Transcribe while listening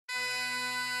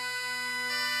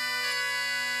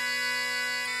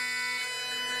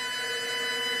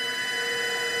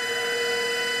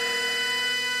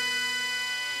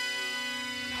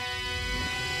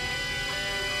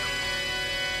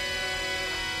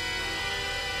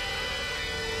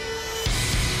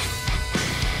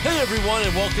everyone,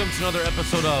 and welcome to another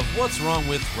episode of What's Wrong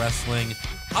with Wrestling.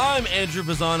 I'm Andrew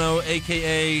Bizzano,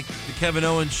 a.k.a. The Kevin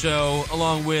Owens Show,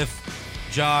 along with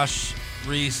Josh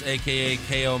Reese, a.k.a.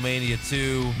 KO Mania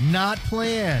 2. Not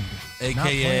planned.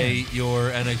 A.k.a. your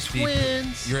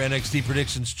Twins. your NXT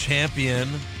Predictions champion.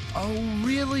 Oh,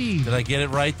 really? Did I get it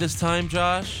right this time,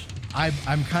 Josh?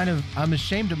 I'm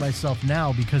ashamed of myself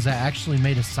now because I actually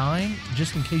made a sign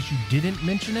just in case you didn't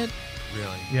mention it.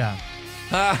 Really? Yeah.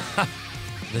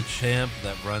 The champ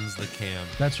that runs the camp.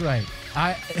 That's right.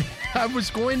 I was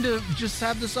going to just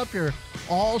have this up here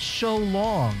all show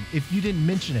long if you didn't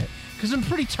mention it. Because I'm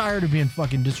pretty tired of being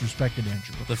fucking disrespected,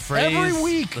 Andrew. The phrase, every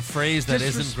week, the phrase that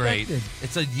isn't great.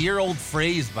 It's a year-old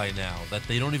phrase by now that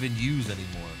they don't even use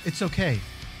anymore. It's okay.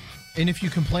 And if you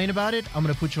complain about it, I'm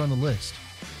going to put you on the list.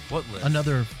 What list?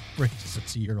 Another phrase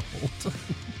that's a year old.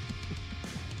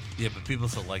 Yeah, but people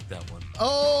still like that one.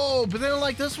 Oh, but they don't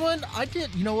like this one? I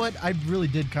did. You know what? I really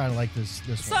did kind of like this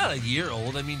It's one. not a year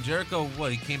old. I mean, Jericho,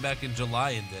 he came back in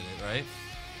July and did it, right?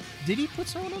 Did he put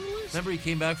someone on the list? Remember he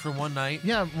came back for one night?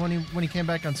 Yeah, when he came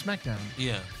back on SmackDown.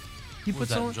 Yeah. He Was put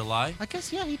that someone in July? I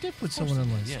guess, yeah, he did put someone on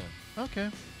the list. Yeah. Okay.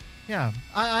 Yeah.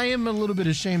 I am a little bit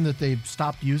ashamed that they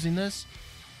stopped using this,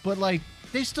 but, like,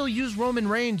 they still use Roman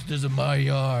Reigns, "This is my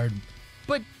yard."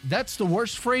 But that's the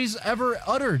worst phrase ever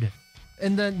uttered.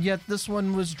 And then, yet this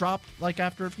one was dropped, like,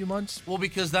 after a few months. Well,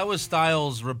 because that was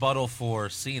Styles' rebuttal for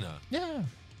Cena, Yeah.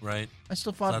 right? I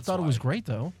still So that's thought it was why. great,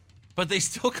 though. But they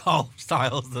still call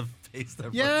Styles the face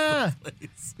that Yeah. runs the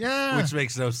place. Yeah. Which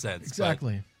makes no sense. but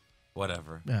Exactly.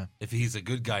 Whatever. Yeah. If he's a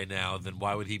good guy now, then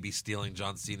why would he be stealing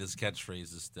John Cena's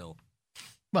catchphrases still?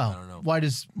 Well, I don't know. why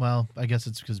does... Well, I guess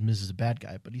it's because Miz is a bad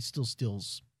guy, but he still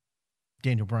steals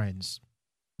Daniel Bryan's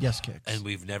yes kicks. And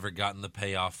we've never gotten the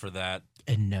payoff for that.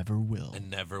 And never will.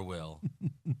 And never will.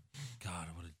 God,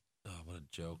 what a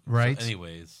joke. Right. So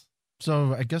anyways.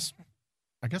 So I guess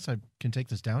I can take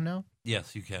this down now.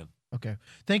 Yes, you can. Okay.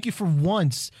 Thank you for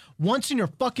once in your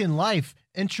fucking life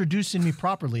introducing me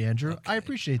properly, Andrew. Okay. I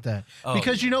appreciate that. Oh,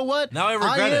 because you know what? now I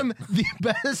regret am it.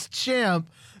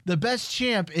 the best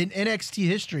champ in NXT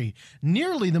history.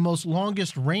 Nearly the most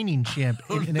longest reigning champ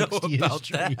in know NXT about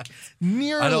history. that.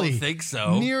 Nearly. I don't think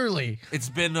so. Nearly. It's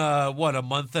been, a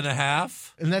month and a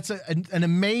half? And that's an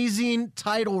amazing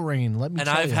title reign, let me And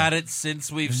tell you. I've had it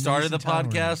since we've started the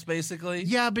Amazing title podcast, basically.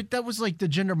 Yeah, but that was like the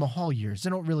Jinder Mahal years. They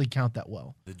don't really count that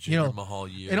well. The Jinder Mahal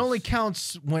years. It only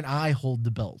counts when I hold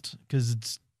the belt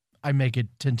because I make it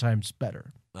 10 times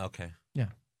better. Okay. Yeah.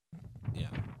 Yeah.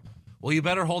 Well, you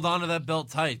better hold on to that belt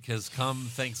tight because come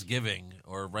Thanksgiving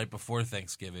or right before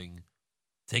Thanksgiving,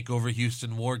 take over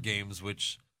Houston War Games,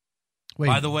 which, Wait,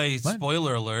 by the way, what?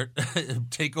 spoiler alert,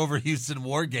 take over Houston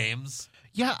War Games.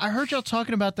 Yeah, I heard y'all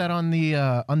talking about that on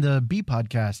the B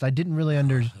podcast. I didn't really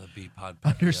The B-Pod,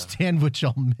 understand what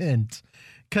y'all meant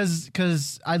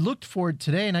because I looked for it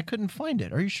today and I couldn't find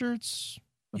it. Are you sure it's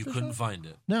You official? couldn't find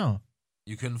it. No.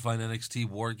 You couldn't find NXT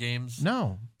War Games?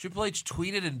 No. Triple H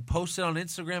tweeted and posted on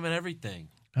Instagram and everything.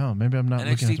 Oh, maybe I'm not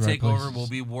looking at NXT the right TakeOver places. will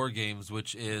be War Games,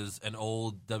 which is an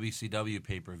old WCW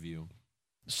pay-per-view.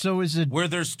 So is it Where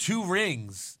there's two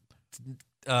rings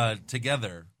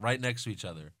together, right next to each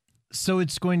other. so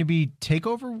it's going to be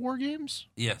TakeOver War Games?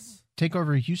 Yes.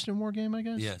 TakeOver Houston War Game, I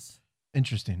guess? Yes.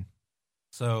 Interesting.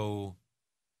 So,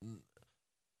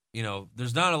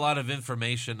 there's not a lot of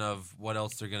information of what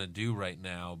else they're going to do right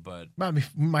now, but I mean,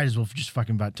 we might as well just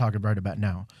fucking talk right about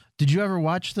now. Did you ever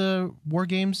watch the War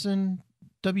Games in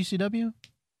WCW?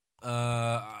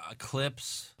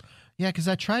 clips. Yeah, because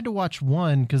I tried to watch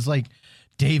one because, like,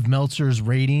 Dave Meltzer's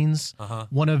ratings,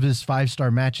 one of his 5-star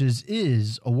matches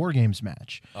is a War Games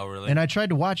match. Oh, really? And I tried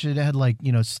to watch it. It had, like,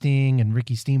 Sting and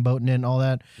Ricky Steamboat in it and all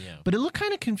that. Yeah. But it looked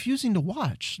kind of confusing to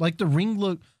watch. Like, the ring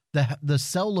looked, the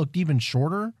cell looked even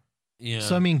shorter. Yeah.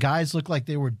 So, I mean, guys looked like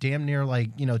they were damn near, like,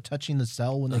 touching the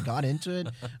cell when they got into it.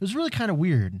 It was really kind of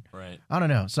weird. Right. I don't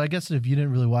know. So I guess if you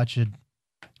didn't really watch it,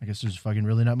 I guess there's fucking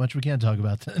really not much we can talk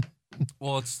about then.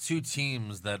 Well, it's two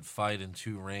teams that fight in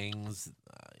two rings.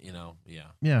 Yeah.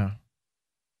 Yeah.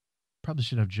 Probably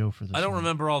should have Joe for this. I don't one.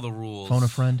 remember all the rules. Phone a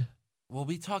friend. Well,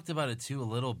 we talked about it too a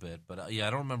little bit, but I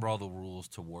don't remember all the rules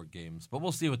to War Games. But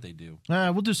we'll see what they do.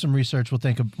 We'll do some research.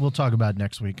 We'll talk about it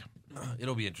next week.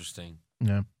 It'll be interesting.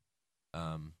 Yeah.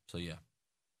 So yeah.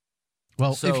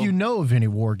 Well, if you know of any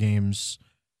War Games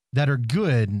that are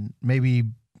good, maybe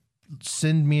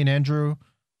send me and Andrew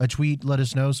a tweet. Let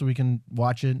us know so we can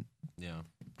watch it. Yeah.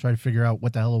 Try to figure out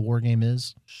what the hell a War Game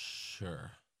is.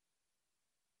 Sure.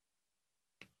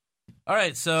 All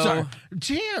right, so Sorry.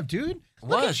 Damn, dude. Look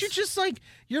What? at you just like,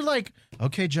 you're like,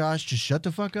 okay, Josh, just shut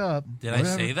the fuck up. did I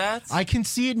say that? I can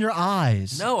see it in your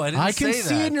eyes. No, I didn't I can say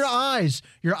see that. it in your eyes.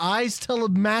 Your eyes tell a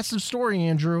massive story,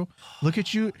 Andrew. Look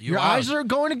at you. You Your out. eyes are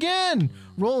going again.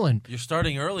 Rolling. You're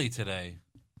starting early today.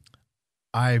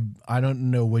 I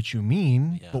don't know what you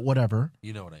mean, Yeah. but whatever.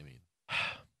 You know what I mean.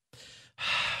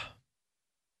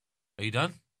 Are you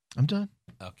done? I'm done.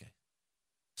 Okay.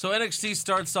 So NXT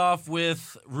starts off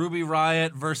with Ruby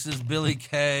Riott versus Billie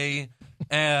Kay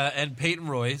and Peyton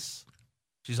Royce.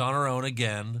 She's on her own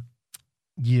again.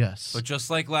 Yes. But just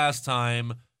like last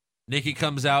time, Nikki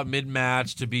comes out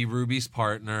mid-match to be Ruby's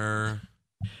partner.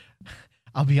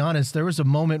 I'll be honest, there was a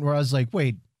moment where I was like,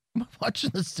 wait, am I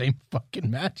watching the same fucking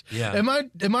match? Yeah. Am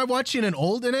I watching an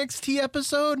old NXT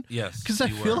episode? Yes. Because I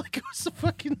you feel were. like it was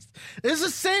it's the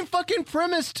same fucking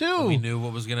premise too. We knew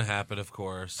what was going to happen, of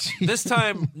course. This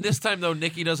time though,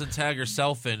 Nikki doesn't tag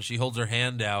herself in. She holds her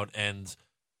hand out, and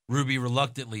Ruby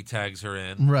reluctantly tags her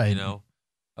in. Right. You know,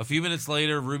 a few minutes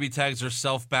later, Ruby tags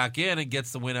herself back in and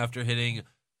gets the win after hitting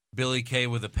Billie Kay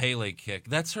with a Pele kick.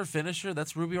 That's her finisher.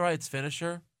 That's Ruby Riott's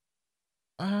finisher.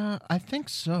 I think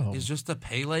so. Is just a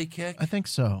Pele kick. I think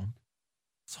so.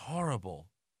 It's horrible.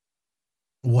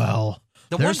 Well,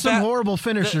 there's some horrible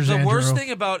finishers. The worst Andrew.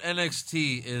 thing about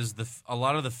NXT is a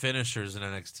lot of the finishers in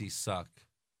NXT suck.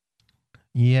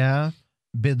 Yeah,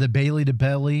 the Bailey to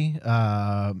Belly, Came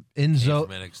from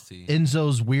NXT.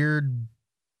 Enzo's weird,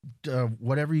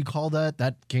 whatever you call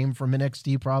that came from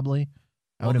NXT probably.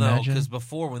 I would imagine. because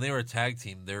before when they were a tag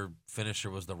team, their finisher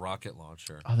was the rocket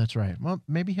launcher. Oh, that's right. Well,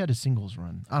 maybe he had a singles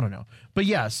run. I don't know, but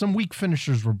yeah, some weak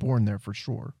finishers were born there for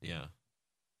sure. Yeah.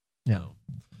 Yeah. No.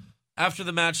 After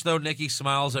the match, though, Nikki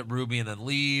smiles at Ruby and then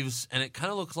leaves, and it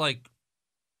kind of looked like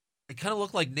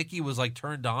Nikki was like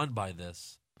turned on by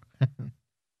this.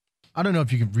 I don't know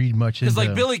if you can read much Because into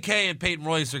like Billie Kay and Peyton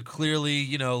Royce are clearly,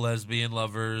 lesbian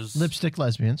lovers. lipstick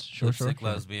lesbians. Sure, lipstick sure.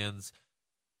 lesbians.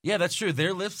 Yeah, that's true.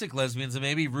 They're lipstick lesbians, and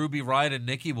maybe Ruby Riott and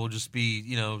Nikki will just be,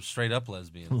 straight up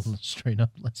lesbians. Straight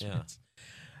up lesbians.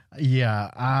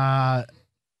 Yeah.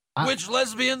 Which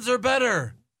lesbians are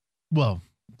better? Well,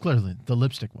 clearly the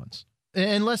lipstick ones,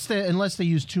 unless they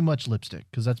use too much lipstick,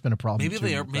 because that's been a problem. Maybe too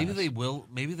they are. in the Maybe past. they will.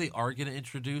 Maybe they are going to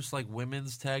introduce like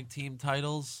women's tag team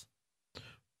titles.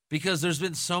 Because there's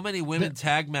been so many women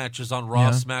tag matches on Raw,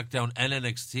 Yeah. SmackDown, and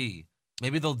NXT.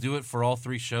 Maybe they'll do it for all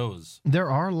three shows. There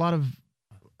are a lot of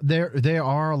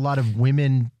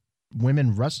women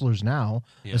wrestlers now,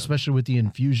 Yeah. especially with the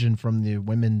infusion from the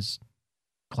women's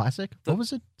classic. What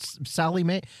was it? Sally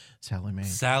Mae.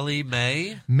 Sally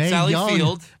May. Mae Sally Young.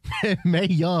 Field. Mae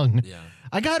Young. Yeah.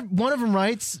 I got one of them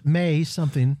right. May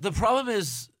something. The problem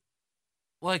is,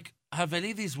 like, have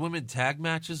any of these women tag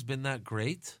matches been that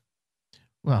great?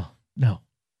 Well, no.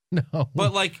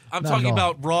 But like, I'm Not talking at all.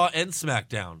 about Raw and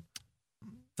SmackDown.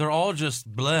 They're all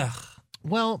just blech.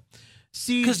 Well,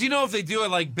 see, Because if they do it,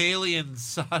 like Bailey and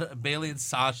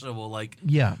Sasha will like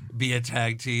yeah. be a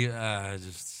tag team.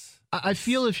 I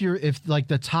feel if like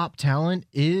the top talent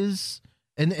is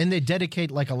and they dedicate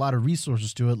like a lot of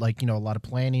resources to it, like a lot of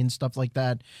planning and stuff like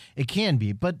that, it can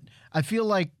be. But I feel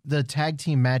like the tag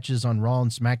team matches on Raw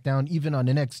and SmackDown, even on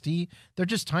NXT, they're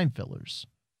just time fillers.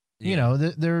 Yeah.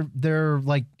 They're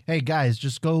like, hey guys,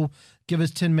 just go give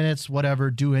us 10 minutes, whatever,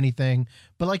 do anything.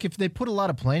 But like if they put a lot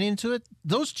of planning into it,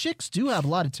 those chicks do have a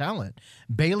lot of talent.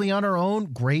 Bailey on her own,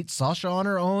 great. Sasha on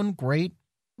her own, great.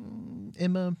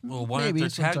 Emma, Well, why maybe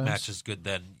aren't their tag sometimes. matches good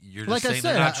then? You're just Like I saying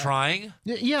said, they're not trying?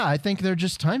 Yeah, I think they're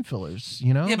just time fillers,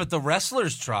 Yeah, but the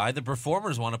wrestlers try. The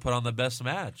performers want to put on the best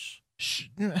match.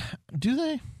 Do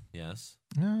they? Yes.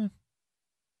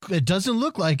 It doesn't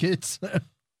look like it.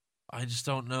 I just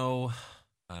don't know.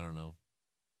 I don't know.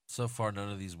 So far, none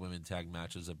of these women tag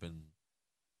matches have been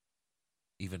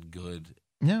even good.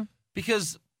 Yeah.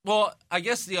 Because, well, I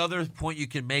guess the other point you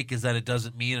can make is that it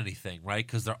doesn't mean anything, right?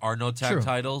 Because there are no tag True.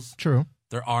 titles. True.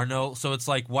 There are no. So it's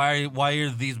like, why are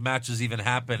these matches even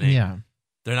happening? Yeah.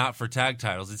 They're not for tag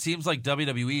titles. It seems like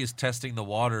WWE is testing the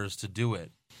waters to do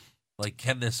it. Like,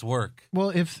 can this work? Well,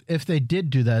 if they did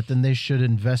do that, then they should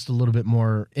invest a little bit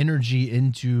more energy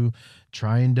into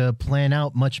trying to plan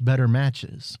out much better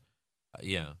matches.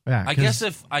 Yeah. Yeah, I guess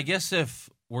if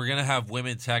we're gonna have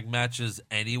women tag matches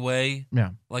anyway,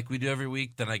 Yeah. like we do every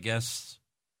week, then I guess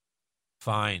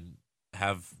fine,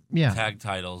 have Yeah. tag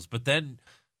titles. But then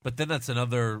that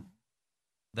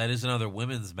is another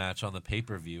women's match on the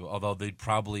pay-per-view. Although they'd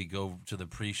probably go to the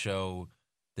pre-show,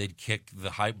 they'd kick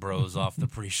the Hype Bros off the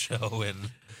pre-show,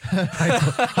 and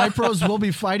Hype Pros will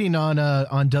be fighting on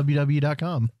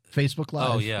WWE.com, Facebook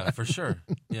Live. oh yeah, for sure,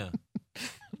 yeah.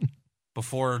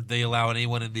 before they allow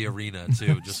anyone in the arena,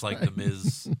 too, just like The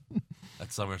Miz at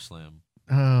SummerSlam.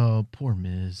 Oh, poor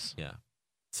Miz. Yeah.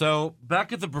 So,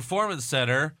 back at the Performance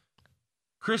Center,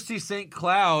 Christy St.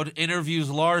 Cloud interviews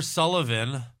Lars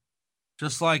Sullivan,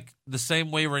 just like the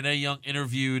same way Renee Young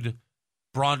interviewed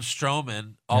Braun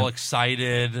Strowman, all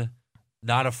excited,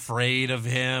 not afraid of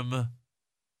him.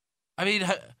 I mean,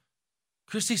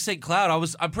 Christy St.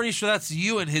 Cloud, I'm pretty sure that's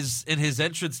you in his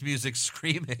entrance music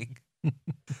screaming.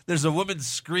 There's a woman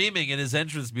screaming in his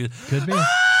entrance music. Could be.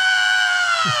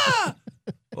 Ah!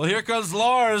 Well, here comes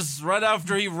Lars right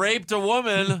after he raped a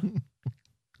woman.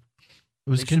 It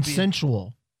was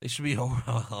consensual. They should be,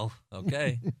 well,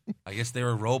 okay. I guess they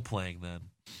were role-playing then.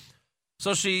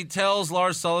 So she tells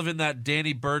Lars Sullivan that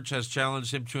Danny Burch has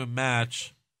challenged him to a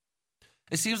match.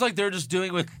 It seems like they're just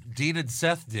doing what Dean and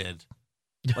Seth did.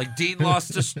 Like, Dean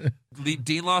lost to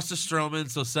Strowman,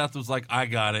 so Seth was like, I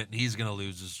got it, and he's going to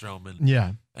lose to Strowman.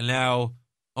 Yeah. And now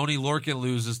Oney Lorcan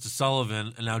loses to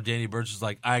Sullivan, and now Danny Burch is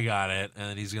like, I got it,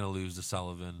 and he's going to lose to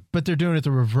Sullivan. But they're doing it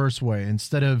the reverse way.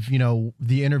 Instead of,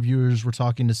 the interviewers were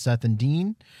talking to Seth and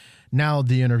Dean, now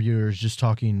the interviewer is just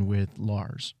talking with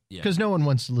Lars. Because no one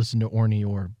wants to listen to Orny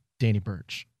or Danny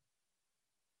Burch.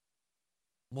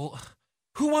 Well,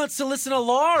 who wants to listen to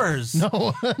Lars?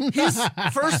 No.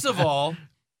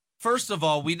 First of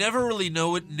all, we never really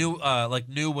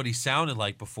knew what he sounded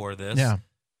like before this. Yeah.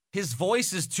 His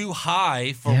voice is too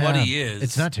high for what he is.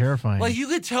 It's not terrifying. Like, you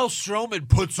could tell Strowman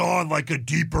puts on like a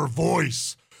deeper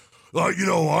voice.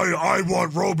 I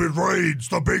want Roman Reigns,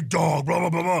 the big dog, blah, blah,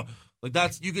 blah, blah. Like,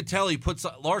 you could tell he puts,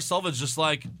 Lars Sullivan's just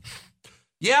like,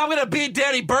 yeah, I'm going to beat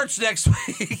Danny Burch next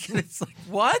week. And it's like,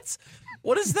 what?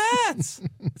 What is that?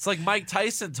 It's like Mike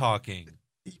Tyson talking.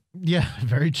 Yeah,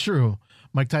 very true.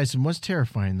 Mike Tyson was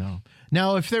terrifying, though.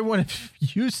 Now, if they want to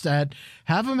use that,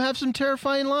 have him have some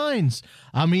terrifying lines.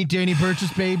 I'll eat Danny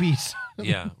Burch's babies.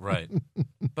 Yeah, right.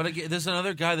 But again, there's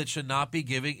another guy that should not be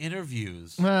giving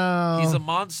interviews. Well, he's a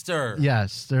monster.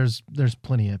 Yes, there's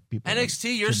plenty of people.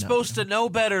 NXT, you're supposed to know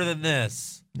better than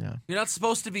this. Yeah. You're not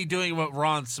supposed to be doing what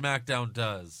Raw and SmackDown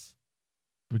does.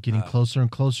 We're getting closer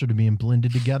and closer to being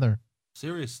blended together.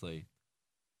 Seriously.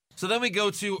 So then we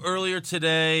go to earlier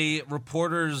today,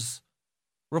 reporters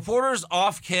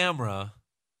off camera.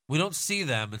 We don't see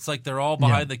them. It's like they're all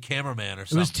behind the cameraman or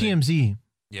something. It was TMZ.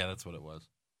 Yeah, that's what it was.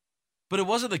 But it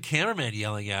wasn't the cameraman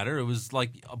yelling at her. It was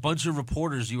like a bunch of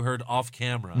reporters you heard off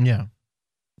camera. Yeah.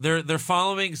 They're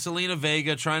following Selena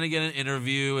Vega, trying to get an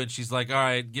interview, and she's like, all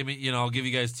right, I'll give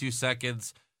you guys 2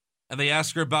 seconds. And they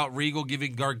ask her about Regal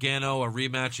giving Gargano a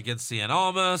rematch against Cien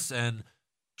Almas, and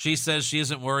she says she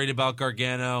isn't worried about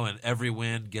Gargano, and every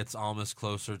win gets Almas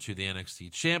closer to the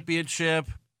NXT Championship.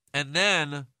 And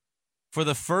then, for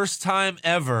the first time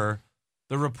ever,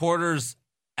 the reporters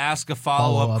ask a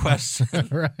follow-up question.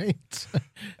 Right.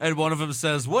 And one of them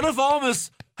says, what if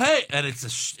Almas... Hey, and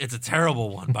it's a terrible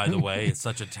one, by the way. It's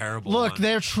such a terrible one. Look,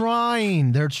 they're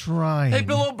trying. Hey,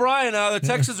 Bill O'Brien, the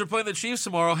Texans are playing the Chiefs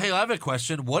tomorrow. Hey, I have a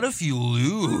question. What if you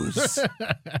lose?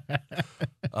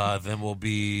 Then we'll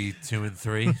be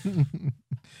 2-3.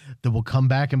 Then we'll come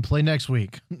back and play next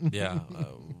week. Yeah.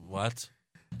 What?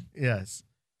 Yes.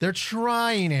 They're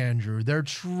trying, Andrew. They're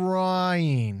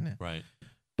trying. Right.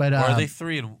 But are they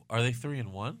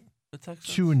 3-1? The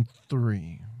Texans?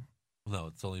 2-3. No,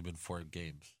 it's only been 4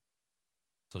 games.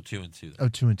 So 2-2. Oh,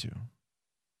 2-2.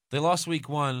 They lost week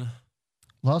 1.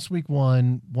 Lost week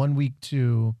 1, won week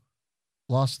 2,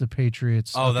 lost the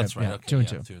Patriots. Oh, that's right. Yeah, okay,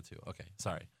 2-2. 2-2. Okay,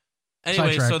 sorry.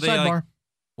 Anyway, Sidetrack. so they Sidebar.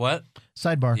 What?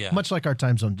 Sidebar. Yeah. Much like our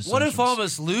time zone decisions. What if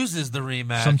Almas loses the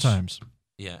rematch? Sometimes.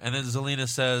 Yeah, and then Zelina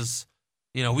says,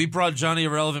 we brought Johnny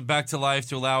Irrelevant back to life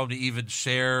to allow him to even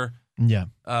share Yeah.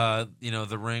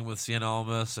 the ring with Cien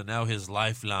Almas, and now his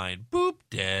lifeline, boop,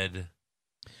 dead.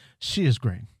 She is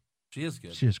great. She is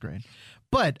good. She is great.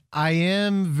 But I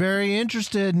am very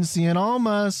interested in Cien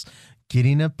Almas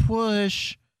getting a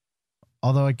push.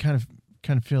 Although I kind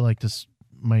of feel like this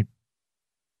might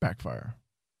backfire.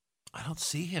 I don't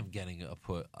see him getting a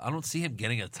put. I don't see him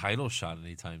getting a title shot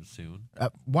anytime soon.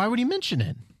 Why would he mention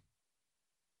it?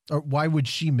 Or why would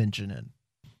she mention it?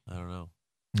 I don't know.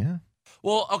 Yeah.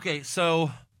 Well, okay, so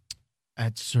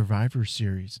at Survivor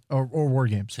Series or War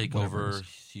Games. Take whatever over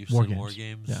Houston War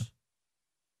Games. Yeah.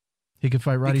 He could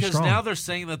fight Roddy because Strong. Now they're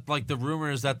saying that like the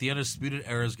rumor is that the Undisputed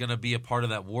Era is going to be a part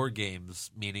of that War Games,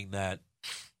 meaning that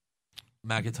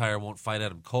McIntyre won't fight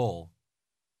Adam Cole.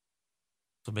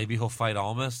 So maybe he'll fight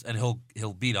Almas, and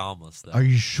he'll beat Almas. Though. Are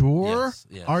you sure?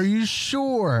 Yes. Are you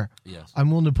sure? Yes.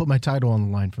 I'm willing to put my title on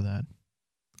the line for that.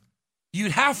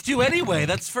 You'd have to anyway.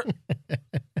 That's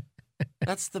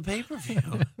the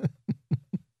pay-per-view.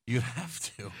 You'd have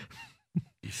to.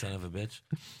 You son of a bitch.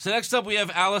 So next up, we have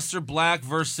Aleister Black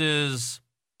versus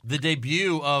the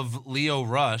debut of Lio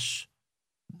Rush,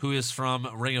 who is from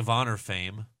Ring of Honor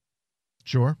fame.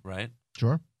 Sure. Right?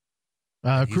 Sure.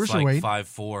 He's Cruiserweight. like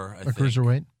 5'4", I think.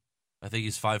 Cruiserweight. I think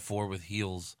he's 5'4" with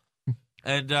heels.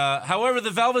 And however, the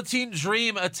Velveteen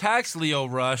Dream attacks Lio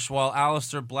Rush while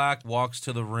Aleister Black walks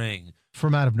to the ring.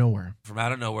 From out of nowhere. From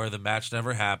out of nowhere. The match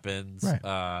never happens.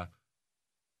 Right.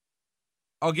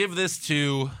 I'll give this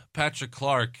to Patrick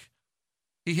Clark.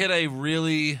 He hit a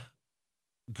really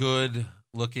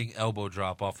good-looking elbow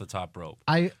drop off the top rope.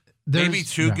 Maybe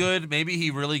too good. Maybe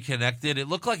he really connected. It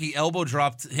looked like he elbow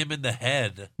dropped him in the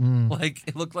head. Like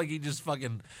it looked like he just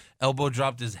fucking elbow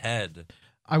dropped his head.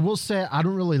 I will say I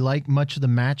don't really like much of the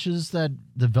matches that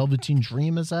the Velveteen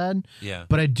Dream has had. Yeah.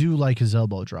 But I do like his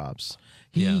elbow drops.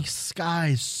 He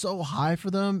skies so high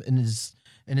for them and is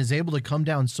able to come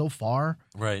down so far.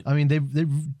 Right. I mean, they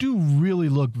do really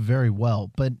look very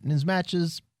well. But in his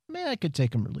matches, I could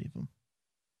take him or leave him.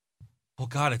 Well,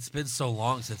 God, it's been so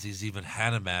long since he's even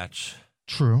had a match.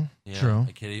 True. Yeah, True.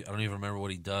 I don't even remember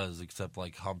what he does except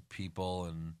like hump people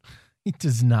and. He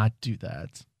does not do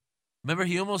that. Remember,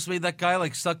 he almost made that guy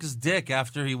like suck his dick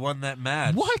after he won that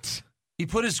match. What? He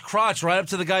put his crotch right up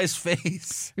to the guy's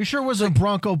face. You sure it was a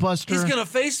Bronco Buster? He's gonna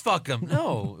face fuck him.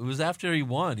 No, it was after he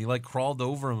won. He like crawled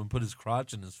over him and put his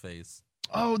crotch in his face.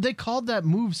 Oh, they called that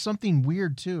move something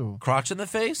weird too. Crotch in the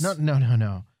face? No.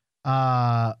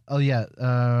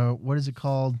 What is it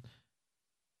called?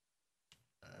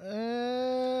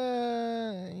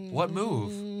 What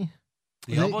move?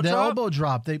 The elbow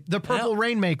drop. The Purple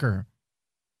Rainmaker.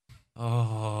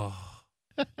 Oh.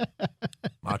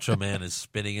 Macho Man is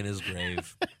spinning in his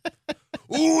grave.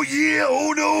 Oh, yeah.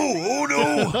 Oh, no. Oh,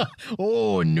 no.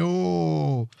 Oh,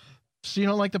 no. So you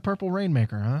don't like the Purple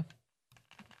Rainmaker, huh?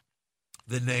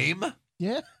 The name?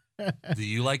 Yeah. Do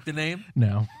you like the name?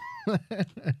 No.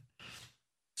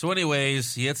 So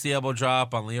anyways, he hits the elbow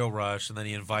drop on Lio Rush, and then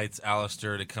he invites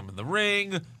Aleister to come in the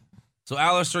ring. So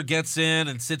Aleister gets in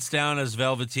and sits down as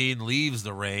Velveteen leaves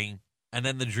the ring, and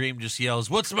then the Dream just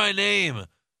yells, "What's my name?"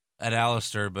 at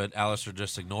Aleister, but Aleister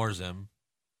just ignores him.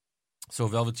 So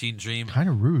Velveteen Dream... Kind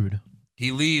of rude.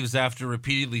 He leaves after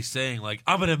repeatedly saying, like,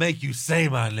 "I'm going to make you say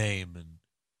my name." And,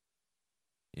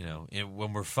 you know,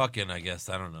 when we're fucking, I guess,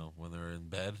 I don't know, when they're in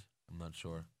bed, I'm not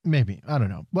sure. Maybe. I don't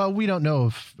know. Well, we don't know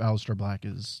if Aleister Black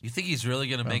is... You think he's really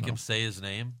going to make him say his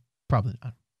name? Probably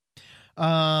not.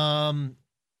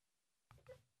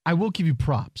 I will give you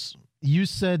props. You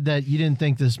said that you didn't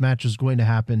think this match was going to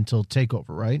happen until TakeOver,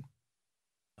 right?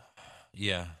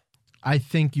 Yeah. I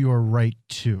think you're right,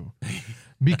 too.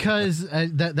 Because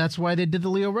that's why they did the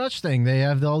Lio Rush thing. They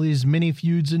have all these mini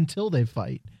feuds until they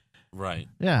fight. Right.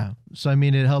 Yeah. So, I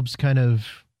mean, it helps kind of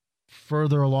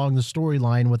further along the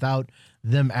storyline without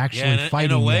them actually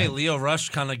fighting. In a way, Lio Rush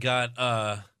kind of got,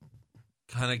 oh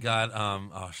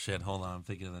shit, hold on. I'm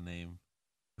thinking of the name.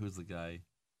 Who's the guy?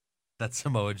 That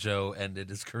Samoa Joe ended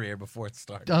his career before it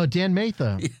started. Oh, Dan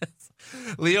Matha. Yes.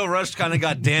 Lio Rush kind of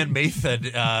got Dan Matha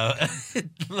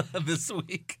this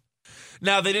week.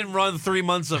 Now, they didn't run 3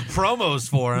 months of promos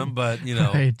for him, but, you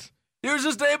know. Right. Here's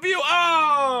his debut.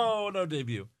 Oh, no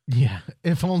debut. Yeah.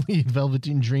 If only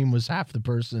Velveteen Dream was half the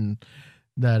person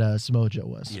that Samoa Joe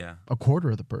was. Yeah. A quarter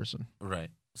of the person.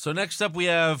 Right. So next up we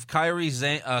have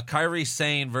Kairi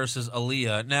Sane versus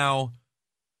Aaliyah. Now,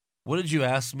 what did you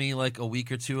ask me like a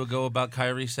week or two ago about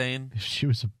Kairi Sane? She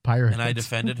was a pirate. And I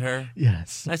defended her?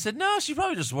 Yes. And I said, no, she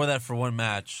probably just wore that for one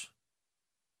match.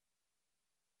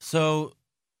 So,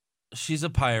 she's a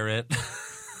pirate.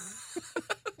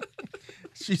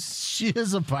 She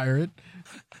is a pirate.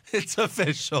 It's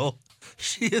official.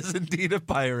 She is indeed a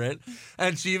pirate.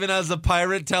 And she even has a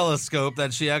pirate telescope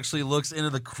that she actually looks into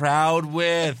the crowd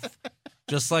with.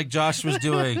 Just like Josh was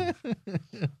doing.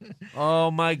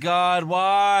 Oh my God,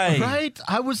 why? Right?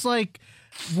 I was like,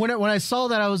 when I saw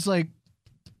that, I was like,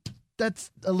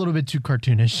 that's a little bit too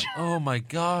cartoonish. Oh my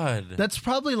God. That's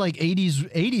probably like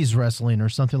 80s wrestling or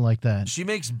something like that. She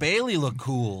makes Bailey look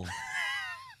cool.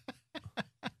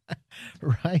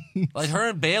 Right? Like her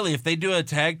and Bailey, if they do a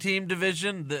tag team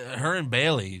division, her and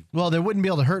Bailey. Well, they wouldn't be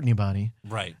able to hurt anybody.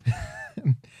 Right.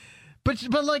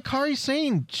 But like Kairi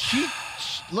Sane, she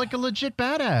like a legit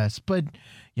badass. But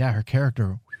yeah, her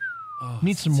character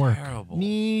needs some work. Terrible.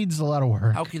 Needs a lot of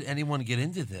work. How could anyone get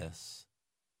into this?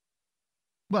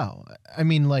 Well, I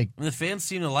mean, like the fans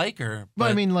seem to like her. But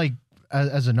I mean, like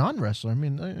as a non-wrestler, I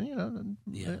mean,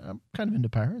 yeah. I'm kind of into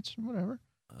pirates, whatever.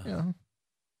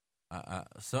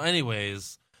 So,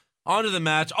 anyways, on to the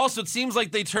match. Also, it seems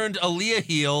like they turned Aaliyah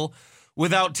heel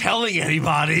without telling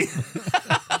anybody.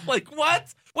 Like,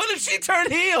 what? When did she turn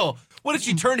heel? What did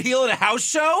she turn heel at a house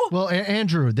show? Well,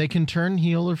 Andrew, they can turn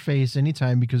heel or face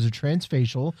anytime because they're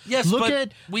transfacial. Yes,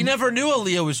 but we never knew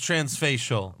Aaliyah was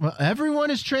transfacial. Well, everyone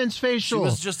is transfacial. She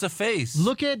was just a face.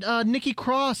 Look at Nikki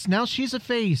Cross. Now she's a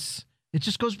face. It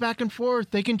just goes back and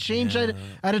forth. They can change at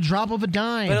a drop of a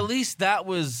dime. But at least that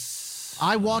was...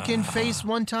 I walk in face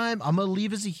one time. I'm going to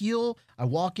leave as a heel. I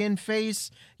walk in face.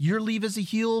 You're leave as a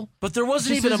heel. But there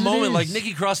wasn't Just even a as it moment, is. like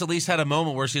Nikki Cross at least had a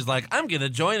moment where she's like, I'm going to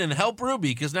join and help Ruby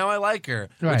because now I like her.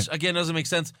 Right. Which, again, doesn't make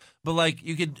sense. But, like,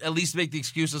 you could at least make the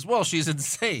excuse as, well, she's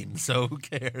insane, so who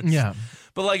cares? Yeah.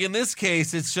 But, like, in this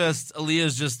case, it's just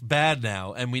Aaliyah's just bad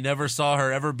now, and we never saw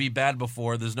her ever be bad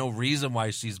before. There's no reason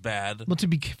why she's bad. Well, to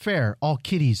be fair, all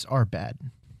kitties are bad.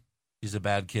 She's a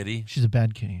bad kitty. She's a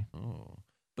bad kitty. Oh.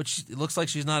 But it looks like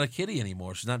she's not a kitty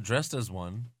anymore. She's not dressed as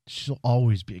one. She'll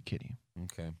always be a kitty.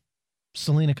 Okay.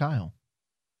 Selena Kyle.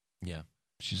 Yeah.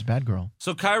 She's a bad girl.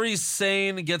 So Kairi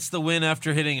Sane gets the win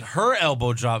after hitting her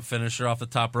elbow drop finisher off the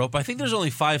top rope. I think there's only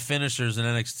 5 finishers in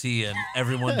NXT, and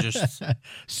everyone just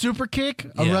super kick,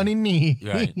 a running knee,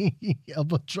 right.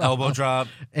 elbow drop,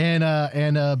 and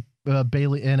a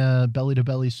belly to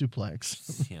belly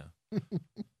suplex. Yeah.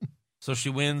 So she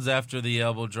wins after the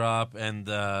elbow drop, and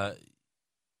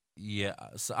yeah,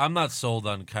 so I'm not sold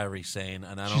on Kairi Sane,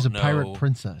 and She's a pirate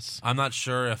princess. I'm not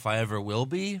sure if I ever will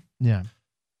be. Yeah.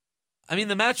 I mean,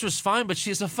 the match was fine, but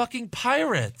she's a fucking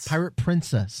pirate. Pirate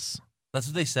princess. That's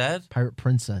what they said? Pirate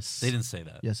princess. They didn't say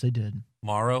that. Yes, they did.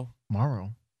 Morrow?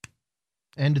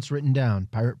 And it's written down,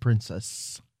 pirate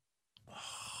princess.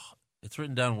 It's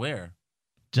written down where?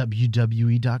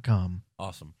 WWE.com.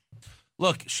 Awesome.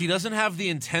 Look, she doesn't have the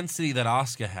intensity that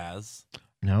Asuka has.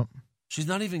 Nope. She's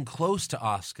not even close to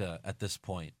Asuka at this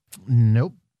point.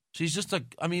 Nope. She's just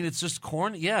it's just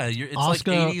corny. Yeah, it's Asuka,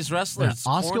 like 80s wrestler. Yeah, It's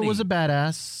Asuka corny. was a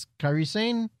badass. Kairi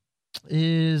Sane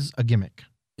is a gimmick.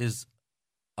 Is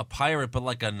a pirate, but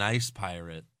like a nice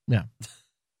pirate. Yeah.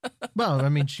 Well, I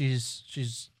mean,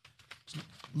 she's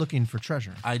looking for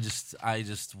treasure. I just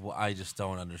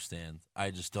don't understand.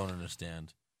 I just don't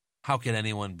understand. How could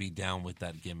anyone be down with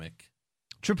that gimmick?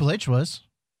 Triple H was.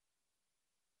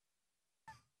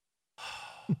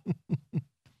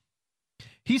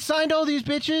 He signed all these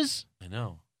bitches. I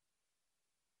know.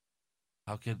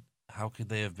 How could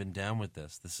they have been down with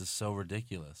this? This is so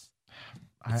ridiculous.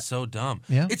 It's so dumb.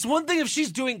 Yeah. It's one thing if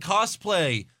she's doing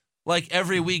cosplay like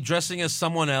every week dressing as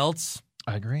someone else.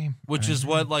 I agree. Which is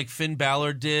what like Finn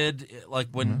Balor did, like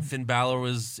when Finn Balor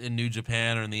was in New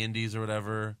Japan or in the Indies or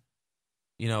whatever.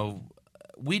 You know,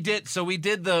 we did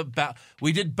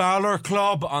Balor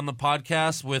Club on the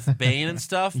podcast with Bane and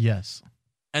stuff. Yes.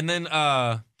 And then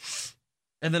a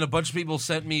bunch of people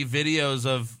sent me videos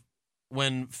of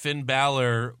when Finn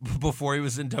Balor, before he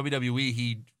was in WWE,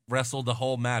 he wrestled the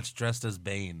whole match dressed as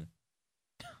Bane.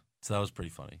 So that was pretty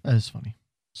funny. That is funny.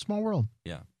 Small world.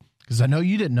 Yeah. Because I know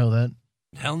you didn't know that.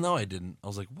 Hell no, I didn't. I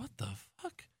was like, what the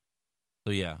fuck?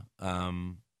 So yeah, I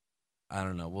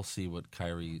don't know. We'll see what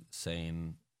Kairi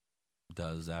Sane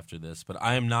does after this, but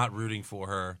I am not rooting for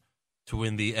her to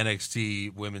win the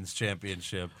NXT Women's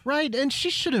Championship. Right, and she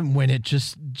shouldn't win it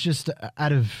just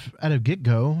out of get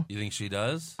go. You think she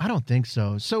does? I don't think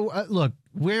so. So look,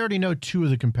 we already know 2 of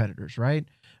the competitors, right?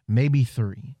 Maybe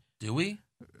 3. Do we?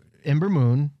 Ember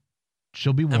Moon,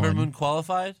 she'll be 1. Ember Moon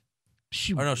qualified?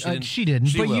 She didn't. She didn't,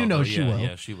 she but will, you know though. she Yeah, will.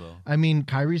 Yeah, she will. I mean,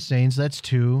 Kairi Sane, that's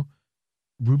 2.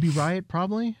 Ruby Riott,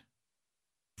 probably.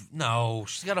 No,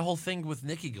 she's got a whole thing with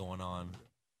Nikki going on.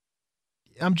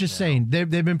 I'm just saying they've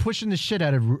been pushing the shit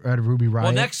out of Ruby Riott.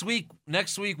 Well, next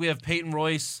week we have Peyton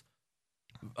Royce,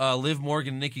 Liv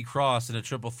Morgan, and Nikki Cross in a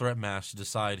triple threat match to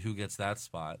decide who gets that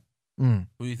spot. Who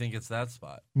do you think gets that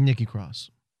spot? Nikki Cross.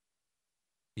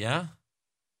 Yeah?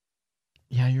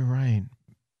 Yeah, you're right.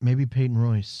 Maybe Peyton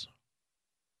Royce.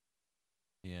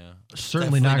 Yeah.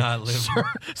 Certainly Definitely not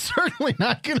Liv. certainly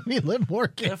not going to be Liv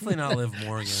Morgan. Definitely not Liv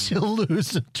Morgan. She'll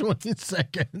lose in 20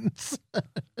 seconds.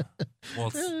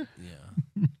 Well,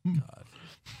 yeah. God.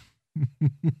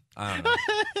 I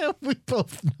don't know. We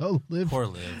both know Liv. Poor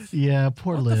Liv. Yeah,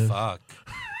 poor What Liv. the fuck?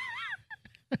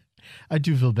 I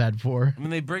do feel bad for her. I mean,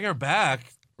 they bring her back.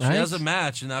 She Right? has a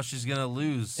match, and now she's going to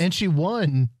lose. And she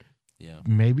won. Yeah.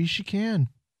 Maybe she can.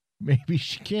 Maybe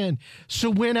she can.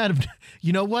 So win out of,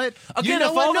 you know what? Again, you know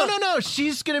if what? all No, the- no.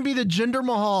 She's going to be the Jinder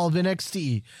Mahal of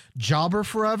NXT. Jobber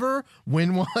forever,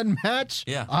 win one match,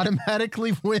 Yeah.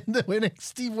 automatically win the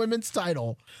NXT women's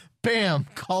title. Bam,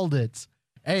 called it.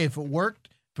 Hey, if it worked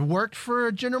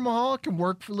for Jinder Mahal, it can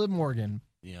work for Liv Morgan.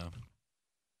 Yeah.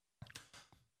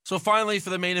 So finally,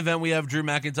 for the main event, we have Drew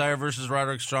McIntyre versus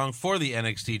Roderick Strong for the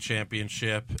NXT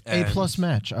Championship. A+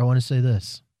 match. I want to say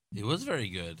this. It was very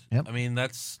good. Yep. I mean,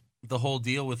 that's the whole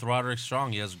deal with Roderick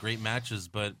Strong. He has great matches,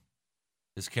 but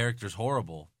his character's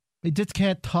horrible. He just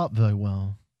can't talk very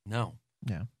well. No.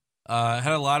 Yeah.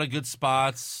 Had a lot of good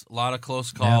spots, a lot of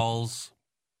close calls.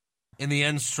 In the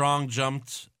end, Strong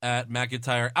jumped at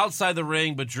McIntyre outside the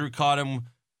ring, but Drew caught him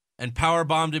and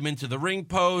powerbombed him into the ring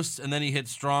post, and then he hit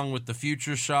Strong with the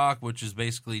Future Shock, which is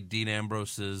basically Dean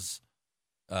Ambrose's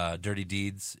Dirty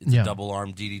Deeds. It's a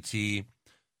double-arm DDT.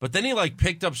 But then he,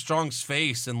 picked up Strong's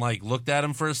face and, looked at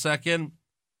him for a second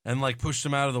and, pushed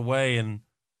him out of the way. And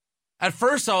at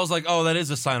first I was like, oh, that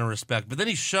is a sign of respect. But then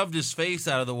he shoved his face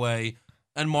out of the way,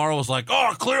 and Morrow was like,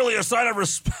 oh, clearly a sign of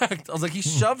respect. I was like, he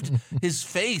shoved his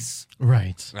face.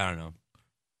 Right. I don't know.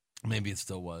 Maybe it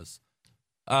still was.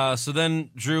 So then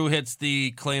Drew hits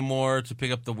the Claymore to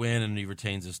pick up the win, and he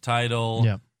retains his title.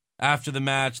 Yep. After the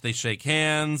match, they shake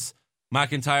hands.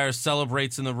 McIntyre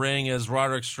celebrates in the ring as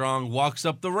Roderick Strong walks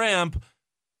up the ramp.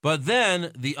 But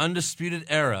then the Undisputed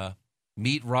Era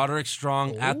meet Roderick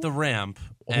Strong at the ramp,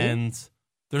 and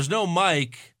there's no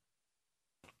mic,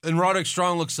 and Roderick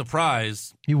Strong looks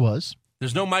surprised. He was.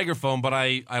 There's no microphone, but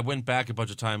I went back a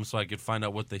bunch of times so I could find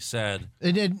out what they said.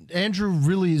 And Andrew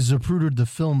really Zaprudered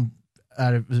filmed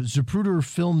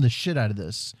the shit out of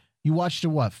this. You watched it,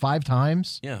 what, 5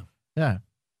 times? Yeah. Yeah.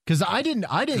 Because I didn't.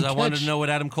 Because I wanted to know what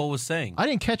Adam Cole was saying. I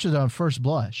didn't catch it on first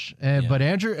blush, but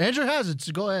Andrew has it.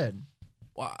 So go ahead.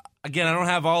 Well, again, I don't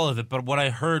have all of it, but what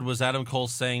I heard was Adam Cole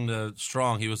saying to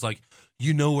Strong, he was like,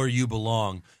 "You know where you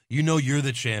belong. You know you're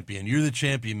the champion. You're the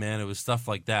champion, man." It was stuff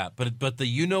like that. But the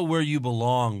 "you know where you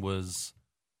belong" was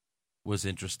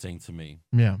interesting to me.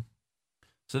 Yeah.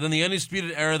 So then the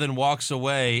Undisputed Era then walks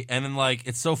away, and then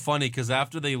it's so funny because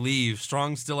after they leave,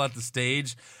 Strong's still at the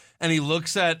stage, and he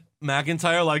looks at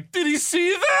McIntyre like, did he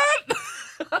see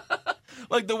that?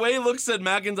 The way he looks at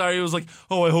McIntyre, he was like,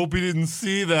 oh, I hope he didn't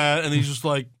see that. And he's just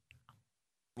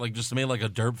just made a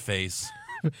derp face.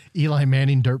 Eli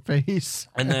Manning derp face.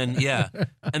 And then,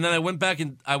 and then I went back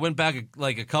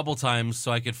a couple times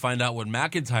so I could find out what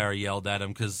McIntyre yelled at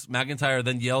him, because McIntyre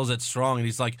then yells at Strong, and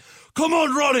he's like, come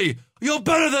on, Roddy, you're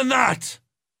better than that.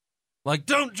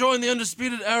 Don't join the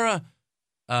Undisputed Era.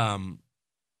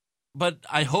 But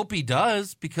I hope he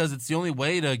does, because it's the only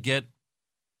way to get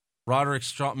Roderick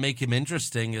Strong, make him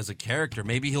interesting as a character.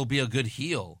 Maybe he'll be a good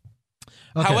heel.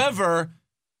 Okay. However,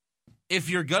 if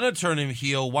you're going to turn him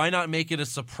heel, why not make it a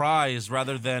surprise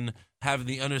rather than having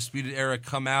the Undisputed Era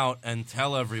come out and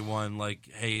tell everyone,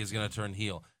 hey, he's going to turn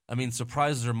heel? I mean,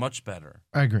 surprises are much better.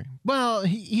 I agree. Well,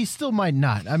 he still might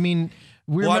not. I mean...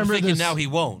 I'm thinking now he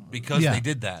won't, because they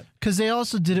did that. Because they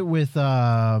also did it with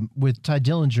Ty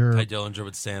Dillinger. Ty Dillinger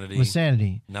with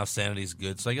Sanity. Now Sanity's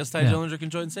good, so I guess Ty Dillinger can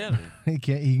join Sanity. He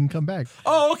can come back.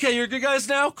 Oh, okay, you're good guys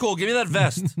now? Cool, give me that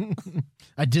vest.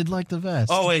 I did like the vest.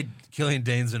 Oh, wait, Killian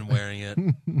Dane's been wearing it.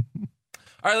 All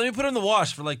right, let me put it in the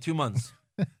wash for 2 months.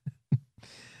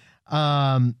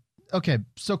 Okay,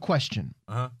 so question.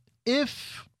 Uh-huh.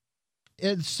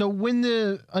 So when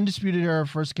the Undisputed Era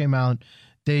first came out,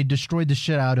 they destroyed the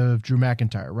shit out of Drew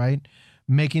McIntyre, right?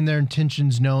 Making their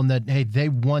intentions known that, hey, they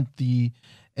want the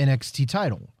NXT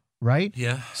title, right?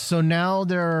 Yeah. So now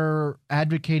they're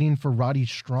advocating for Roddy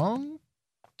Strong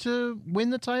to win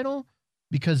the title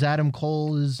because Adam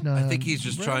Cole is not. I think he's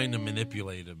just trying to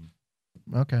manipulate him.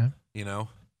 Okay.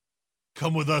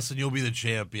 Come with us and you'll be the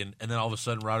champion. And then all of a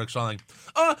sudden, Roderick Strong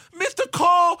Mr.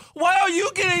 Cole, why are you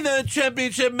getting the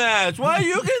championship match? Why are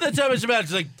you getting the championship match?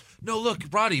 He's like, no, look,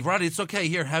 Roddy, it's okay.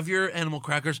 Here, have your animal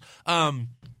crackers.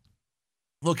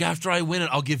 Look, after I win it,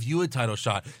 I'll give you a title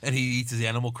shot. And he eats his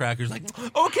animal crackers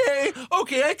okay,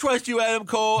 I trust you, Adam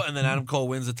Cole. And then Adam Cole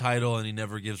wins the title, and he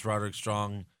never gives Roderick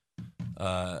Strong,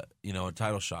 a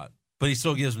title shot. But he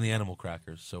still gives him the animal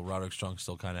crackers, so Roderick Strong's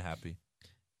still kind of happy.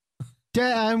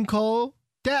 Adam Cole,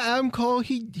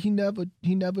 he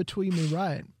never treated me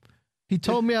right. He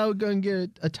told me I was going to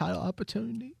get a title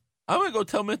opportunity. I'm going to go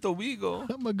tell Mr. Weagle.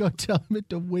 I'm going to go tell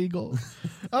Mr. Weagle.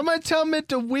 I'm going to tell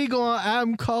Mr. Weagle on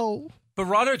Adam Cole. But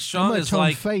Roderick Strong is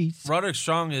Roderick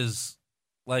Strong is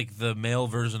the male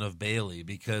version of Bayley,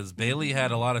 because Bayley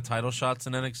had a lot of title shots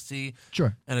in NXT.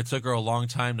 Sure. And it took her a long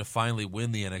time to finally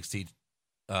win the NXT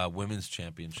Women's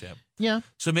Championship. Yeah.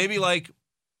 So maybe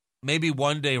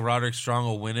one day Roderick Strong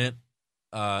will win it.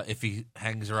 If he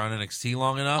hangs around NXT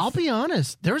long enough. I'll be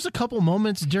honest. There was a couple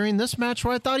moments during this match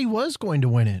where I thought he was going to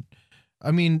win it. I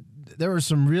mean, there were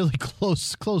some really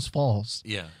close falls.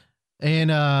 Yeah. And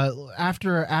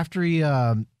after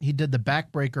he did the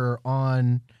backbreaker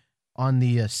on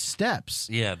the steps.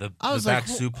 Yeah, the back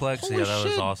suplex. Yeah, that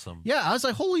was awesome. Yeah, I was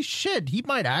like, holy shit, he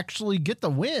might actually get the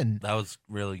win. That was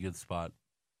a really good spot.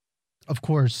 Of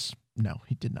course, no,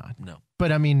 he did not. No.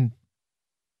 But I mean,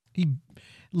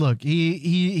 Look,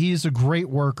 he's a great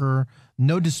worker.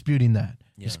 No disputing that.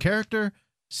 Yeah. His character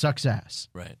sucks ass.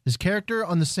 Right. His character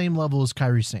on the same level as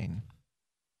Kairi Sane.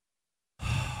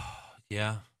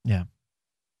 Yeah. Yeah.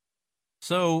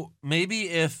 So maybe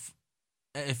if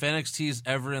NXT is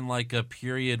ever in like a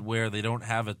period where they don't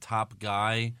have a top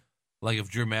guy, like if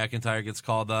Drew McIntyre gets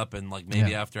called up and like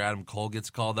maybe after Adam Cole gets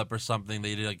called up or something,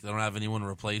 they don't have anyone to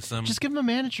replace him. Just give him a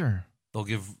manager. They'll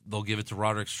give it to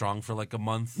Roderick Strong for like a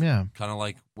month. Yeah. Kind of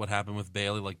like what happened with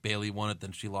Bayley. Like Bayley won it,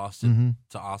 then she lost it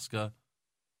to Asuka.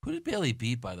 Who did Bayley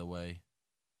beat, by the way,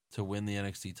 to win the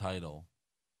NXT title?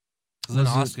 Because then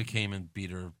Asuka came and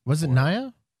beat her. Was it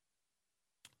Nia?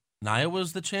 Nia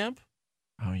was the champ?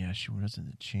 Oh, yeah, she wasn't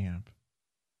the champ.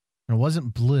 And it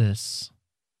wasn't Bliss.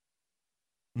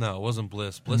 No, it wasn't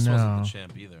Bliss. Bliss wasn't the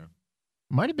champ either.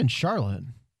 Might have been Charlotte.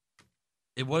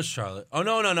 It was Charlotte. Oh,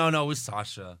 no. It was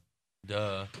Sasha.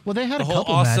 Duh. Well, they had The a whole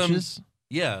couple awesome- matches.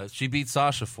 Yeah, she beat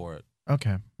Sasha for it.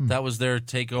 Okay. That was their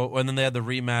takeover. And then they had the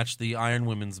rematch, the Iron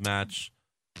Women's match,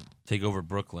 Takeover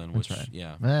Brooklyn, which, That's right.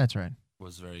 yeah, That's right.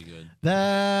 was very good.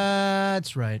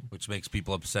 That's right. Which makes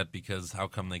people upset because how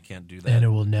come they can't do that? And it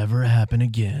will never happen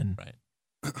again.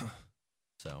 Right.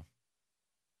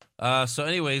 So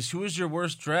anyways, who was your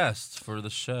worst dressed for the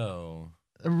show?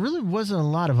 There really wasn't a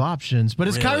lot of options, but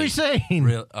it's Really? Kairi Sane.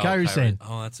 Kairi Sane.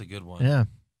 Oh, that's a good one. Yeah.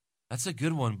 That's a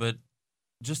good one, but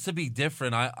just to be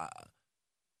different,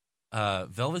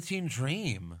 Velveteen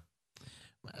Dream.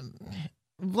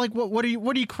 Like what are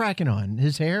you cracking on?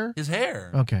 His hair? His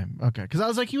hair. Okay. Because I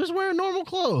was like, he was wearing normal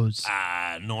clothes.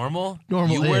 Normal?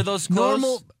 Normal. You wear those clothes?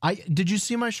 Normal. Did you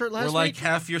see my shirt last Where like week?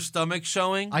 half your stomach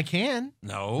showing? I can.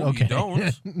 No, Okay. you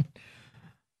don't.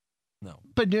 No.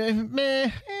 But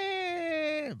Kairi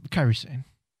Sane.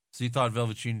 So you thought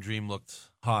Velveteen Dream looked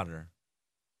hotter?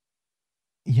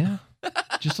 Yeah.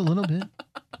 Just a little bit.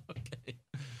 Okay.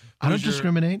 I don't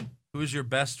discriminate. Who was your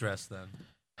best dressed then?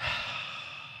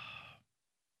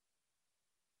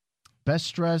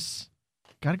 Best dress.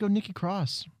 Gotta go Nikki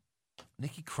Cross.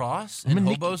 Nikki Cross I'm in a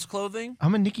hobo's clothing?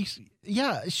 I'm a Nikki.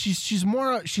 Yeah, she's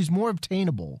more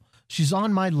obtainable. She's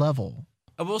on my level.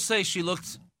 I will say she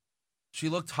looked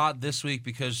hot this week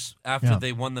because after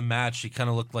they won the match, she kind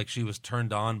of looked like she was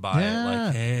turned on by it.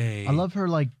 Like, hey, I love her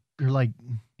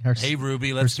her. Hey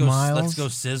Ruby, let's go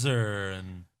scissor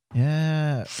and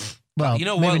yeah. Well, you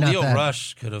know maybe what? not Leo that.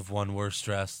 Rush could have won worst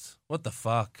dressed. What the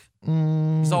fuck? He's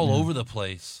He's all over the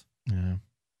place. Yeah.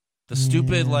 The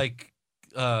stupid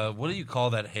what do you call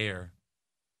that hair?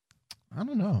 I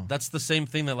don't know. That's the same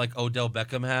thing that like Odell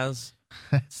Beckham has.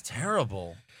 It's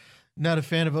terrible. Not a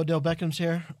fan of Odell Beckham's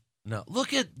hair. No,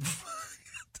 look at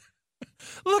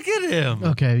him.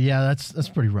 Okay, yeah, that's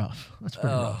pretty rough. That's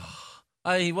pretty rough.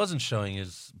 He wasn't showing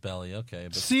his belly. Okay,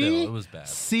 but See, still, it was bad.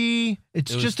 See,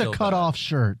 it's It was just a still cut bad. off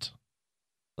shirt.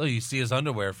 Oh, you see his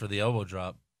underwear for the elbow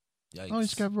drop. Yikes. Oh,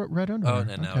 he's got red underwear.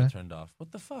 Oh, and now Okay. it turned off.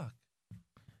 What the fuck?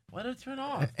 Why did it turn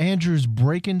off? Andrew's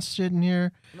breaking shit in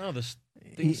here. No, this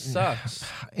thing sucks.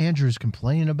 Andrew's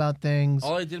complaining about things.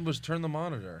 All I did was turn the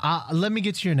monitor. Let me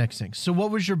get to your next thing. So,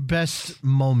 what was your best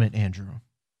moment, Andrew?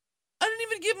 I didn't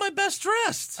even give my best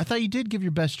dressed. I thought you did give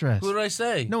your best dress. Who did I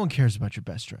say? No one cares about your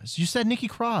best dress. You said Nikki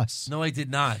Cross. No, I did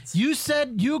not. You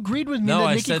said you agreed with me No, that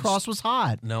I Nikki said Cross was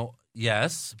hot. No,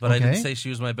 yes, but I didn't Okay. say she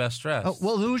was my best dressed. Oh,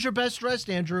 well, who was your best dressed,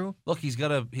 Andrew? Look, he's got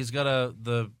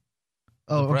the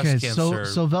Oh, breast okay. cancer.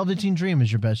 So Velveteen Dream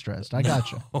is your best dressed. I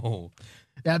got you. Oh,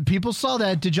 Yeah, people saw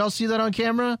that. Did y'all see that on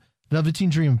camera? Velveteen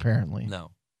Dream, apparently.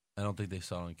 no. I don't think they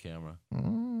saw it on camera.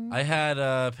 Mm, I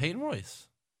had Peyton Royce.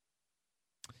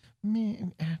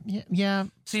 yeah.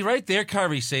 See, right there,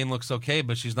 Kairi Sane looks okay,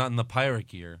 but she's not in the pirate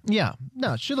gear. Yeah.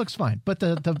 No, she looks fine. But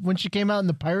the when she came out in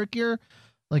the pirate gear,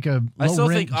 like a I still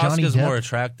low-rent think Johnny Asuka's Depp. more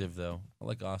attractive, though. I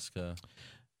like Asuka.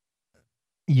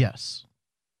 Yes.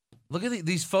 Look at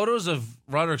these photos of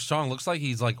Roderick Strong. Looks like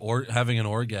he's like having an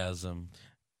orgasm.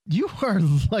 You are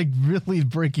like really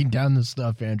breaking down this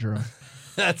stuff, Andrew.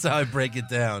 That's how I break it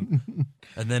down.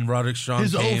 And then Roderick Strong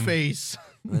His came. old face.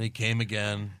 And then he came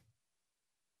again.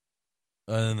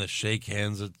 And then the shake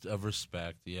hands of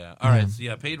respect. Yeah. All right. So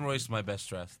yeah, Peyton Royce is my best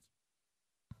dressed.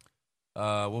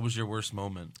 What was your worst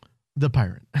moment? The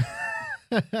pirate.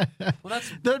 Well, that's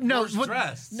worst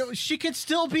dressed. No, she could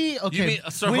still be okay. You mean,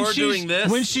 so when her she's- doing this?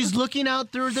 when she's looking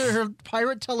out through her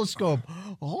pirate telescope.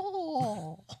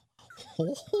 Oh,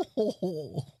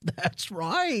 that's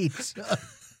right.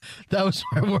 That was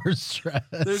my worst dress.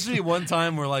 There's gonna be one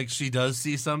time where like she does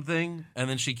see something and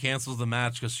then she cancels the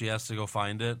match because she has to go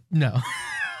find it. No,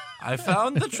 I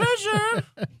found the treasure.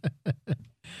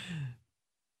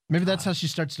 maybe that's how she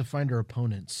starts to find her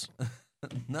opponents.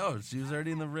 No, she was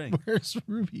already in the ring. Where's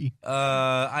Ruby?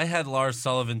 I had Lars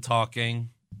Sullivan talking.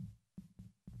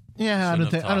 Yeah, I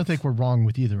don't think we're wrong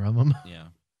with either of them. Yeah.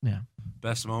 Yeah.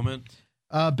 Best moment?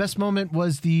 Best moment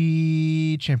was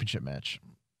the championship match.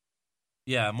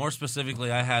 Yeah, more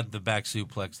specifically, I had the back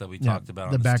suplex that we talked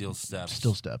about on the steel steps.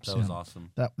 Steel steps. That was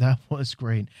awesome. That was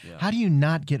great. Yeah. How do you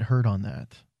not get hurt on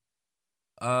that?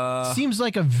 Seems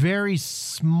like a very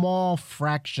small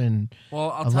fraction.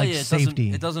 Well, I'll of tell like you, safety.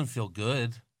 it doesn't feel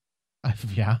good.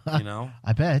 Yeah. You know?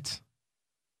 I bet.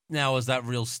 Now, is that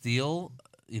real steel?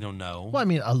 No. Well, I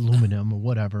mean, aluminum or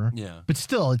whatever. Yeah. But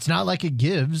still, it's not like it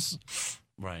gives.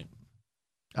 Right.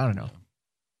 I don't know.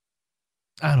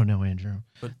 I don't know, Andrew.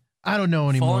 But I don't know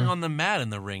anymore. falling on the mat in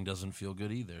the ring doesn't feel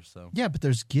good either. So yeah, but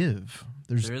there's give.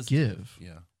 There is give.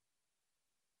 Yeah.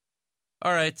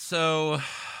 All right, so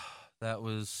that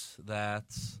was that.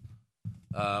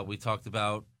 We talked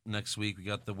about next week. We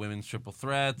got the women's triple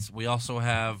threats. We also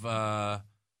have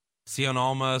Cien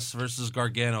Almas versus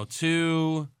Gargano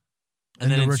 2. And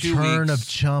then the in return 2 of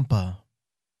weeks, Ciampa.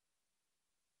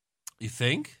 You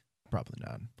think? Probably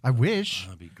not. I wish.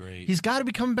 That'd be great. He's got to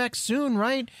be coming back soon,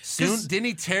 right? Soon? Didn't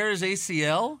he tear his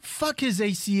ACL? Fuck his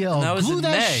ACL. And that was Glue in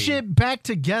that May. shit back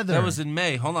together. That was in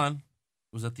May. Hold on.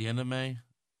 Was that the end of May?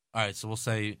 All right, so we'll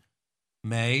say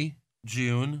May,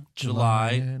 June,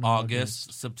 July,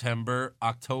 August, September,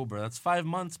 October. That's 5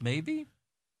 months, maybe?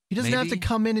 He doesn't have to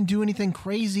come in and do anything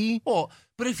crazy. Well,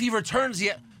 but if he returns,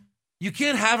 you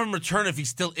can't have him return if he's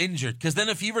still injured. Because then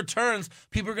if he returns,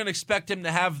 people are going to expect him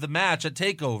to have the match at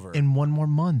TakeOver. In 1 more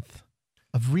month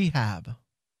of rehab.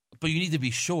 But you need to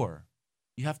be sure.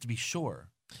 You have to be sure.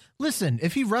 Listen,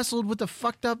 if he wrestled with a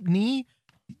fucked up knee,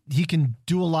 he can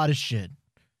do a lot of shit.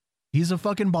 He's a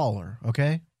fucking baller,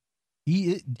 okay?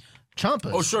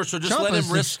 Ciampa. Oh, sure. So just Ciampa's let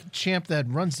him risk. the champ that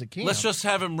runs the camp. Let's just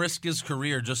have him risk his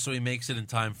career just so he makes it in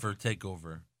time for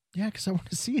TakeOver. Yeah, because I want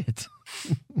to see it.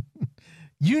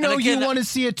 You know again, you want to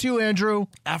see it too, Andrew.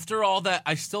 After all that,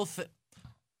 I still think,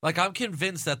 I'm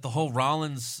convinced that the whole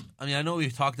Rollins. I mean, I know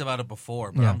we've talked about it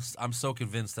before, but I'm so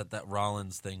convinced that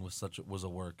Rollins thing was a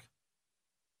work.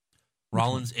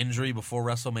 Rollins' injury before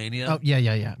WrestleMania. Oh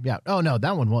yeah. Oh no,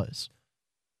 that one was.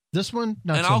 This one,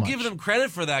 not and so I'll much. give them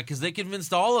credit for that because they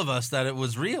convinced all of us that it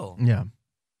was real. Yeah.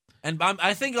 And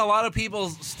I think a lot of people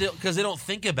still, because they don't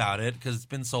think about it because it's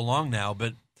been so long now,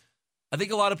 but I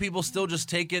think a lot of people still just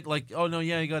take it like, oh, no,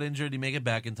 yeah, he got injured. He make it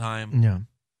back in time. Yeah.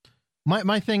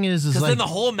 My thing is because like, then the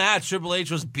whole match, Triple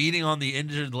H was beating on the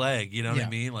injured leg. You know what I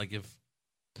mean? Like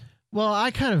well,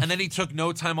 I kind of. And then he took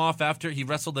no time off after he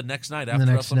wrestled the next night after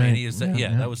WrestleMania.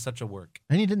 Yeah, that was such a work.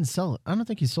 And he didn't sell it. I don't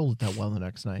think he sold it that well the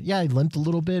next night. Yeah, he limped a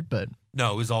little bit, but.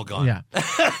 No, it was all gone. Yeah.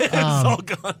 It was all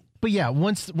gone. But yeah,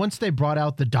 once they brought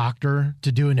out the doctor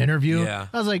to do an interview, I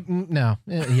was like, no,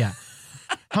 yeah.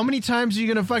 How many times are you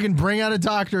gonna fucking bring out a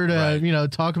doctor to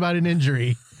talk about an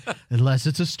injury? Unless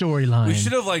it's a storyline. We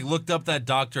should have looked up that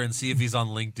doctor and see if he's on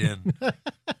LinkedIn.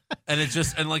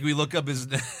 And we look up his.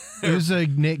 There's a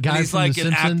guy he's from The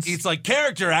Simpsons. He's like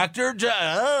character actor.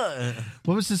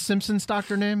 What was the Simpsons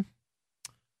doctor name?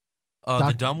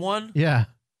 The dumb one. Yeah,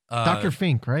 Dr.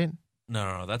 Fink, right?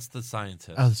 No, that's the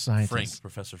scientist. Oh, the scientist. Frank,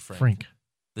 Professor Frank. Frank.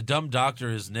 The dumb doctor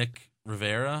is Nick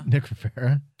Rivera. Nick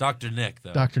Rivera. Dr. Nick,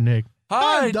 though. Dr. Nick.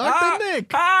 Hi, Dr.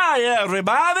 Nick. Hi,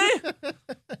 everybody.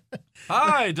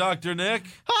 Hi, Dr. Nick.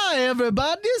 Hi,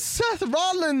 everybody. Seth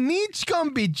Rollins needs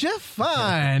gonna be just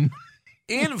fine.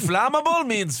 Inflammable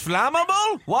means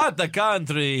flammable? What the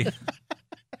country?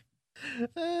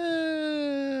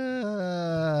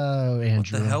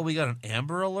 Andrew. What the hell? We got an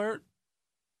Amber Alert?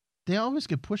 They always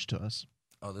get pushed to us.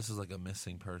 Oh, this is like a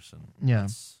missing person. Yeah.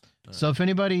 So if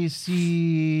anybody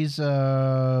sees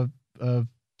a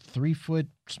 3-foot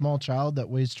small child that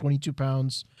weighs 22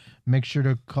 pounds, make sure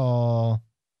to call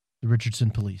the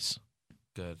Richardson police.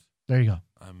 Good. There you go.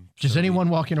 Just anyone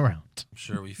walking around. I'm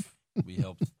sure we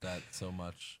helped that so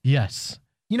much. Yes.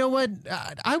 You know what?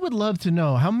 I would love to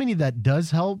know how many that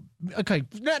does help. Okay,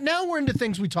 now we're into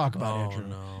things we talk about, Andrew.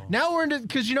 No. Now we're into,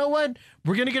 because you know what?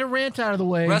 We're going to get a rant out of the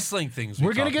way. Wrestling things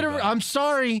We're going to get about. I'm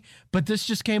sorry, but this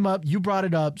just came up. You brought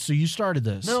it up, so you started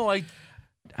this. No,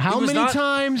 How many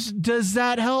times does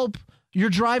that help? You're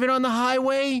driving on the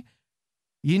highway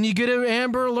and you get an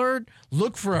Amber Alert.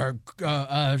 Look for a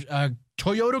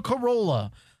Toyota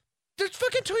Corolla. There's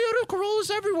fucking Toyota Corollas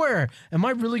everywhere. Am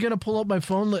I really gonna pull up my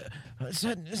phone? Is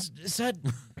that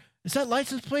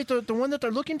license plate the one that they're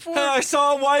looking for? I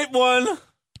saw a white one.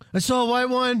 I saw a white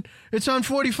one. It's on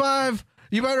 45.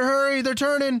 You better hurry. They're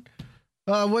turning.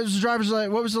 What was the driver's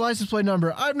license? What was the license plate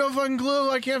number? I have no fucking clue.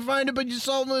 I can't find it. But you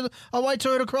saw a white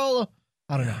Toyota Corolla.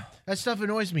 I don't know. That stuff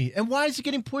annoys me. And why is it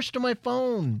getting pushed to my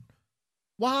phone?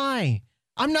 Why?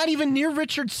 I'm not even near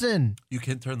Richardson. You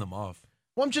can turn them off.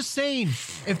 Well, I'm just saying,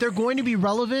 if they're going to be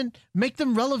relevant, make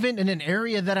them relevant in an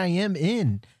area that I am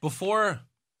in. Before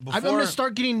I'm going to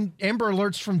start getting Amber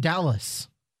Alerts from Dallas.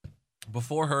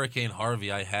 Before Hurricane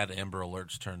Harvey, I had Amber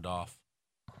Alerts turned off.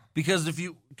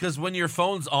 Because when your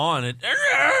phone's on, it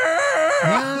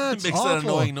makes that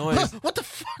annoying noise. What the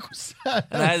fuck was that?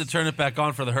 And I had to turn it back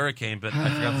on for the hurricane, but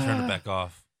I forgot to turn it back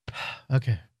off.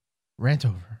 Okay. Rant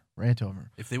over.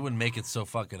 If they wouldn't make it so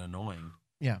fucking annoying.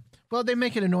 Yeah. Well, they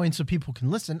make it annoying so people can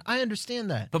listen. I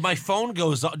understand that. But my phone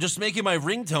goes off. Just make it my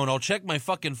ringtone. I'll check my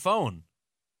fucking phone.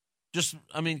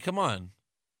 Come on.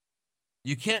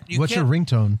 What's your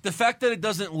ringtone? The fact that it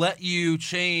doesn't let you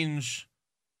change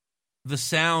the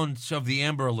sound of the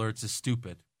Amber Alerts is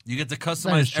stupid. You get to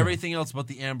customize everything else but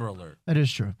the Amber Alert. That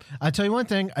is true. I tell you one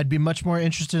thing, I'd be much more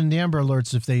interested in the Amber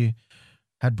Alerts if they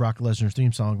had Brock Lesnar's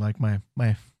theme song like my.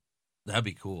 That'd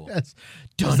be cool. That's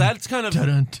kind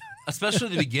of, especially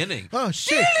the beginning. Oh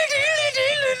shit!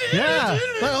 Yeah.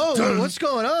 Oh, what's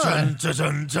going on? Dun,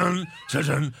 dun, dun, dun,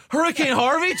 dun. Hurricane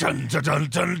Harvey. Dun, dun, dun,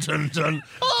 dun, dun, dun.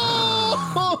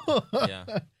 Oh!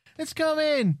 Yeah. It's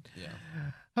coming. Yeah.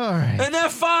 All right. And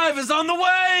F5 is on the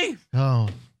way. Oh,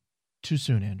 too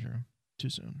soon, Andrew. Too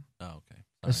soon. Oh, okay.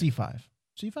 A C5.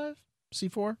 C5?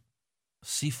 C4?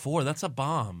 C4, that's a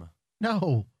bomb.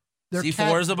 No.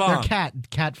 C4 is a bomb. They're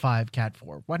Cat 5, Cat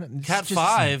 4. Why don't, Cat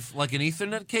 5, like an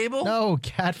Ethernet cable? No,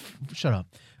 shut up.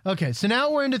 Okay, so now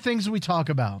we're into things we talk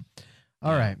about.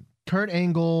 All right. Kurt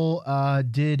Angle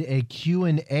did a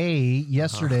Q&A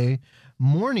yesterday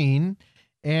morning,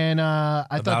 and I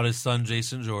thought about his son,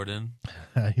 Jason Jordan.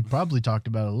 He probably talked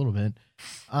about it a little bit.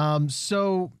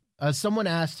 So someone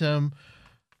asked him,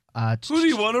 who do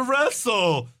you want to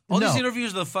wrestle? All these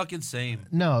interviews are the fucking same.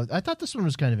 No, I thought this one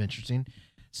was kind of interesting.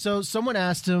 So someone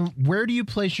asked him, where do you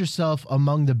place yourself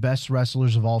among the best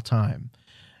wrestlers of all time?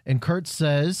 And Kurt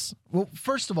says, well,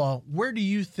 first of all, where do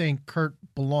you think Kurt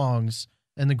belongs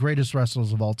in the greatest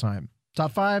wrestlers of all time?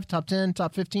 Top 5, top 10,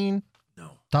 top 15?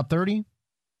 No. Top 30?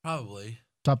 Probably.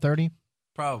 Top 30?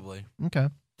 Probably. Okay.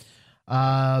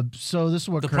 So this is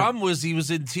what the problem was he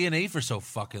was in TNA for so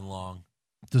fucking long.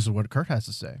 This is what Kurt has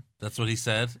to say. That's what he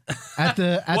said. I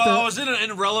was at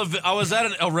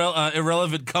an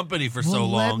irrelevant company for so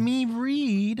long. Let me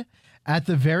read. At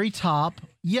the very top,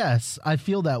 yes, I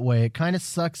feel that way. It kind of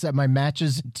sucks that my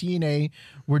matches in TNA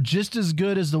were just as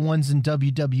good as the ones in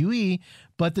WWE,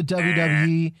 but the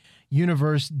WWE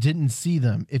universe didn't see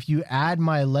them. If you add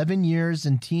my 11 years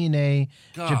in TNA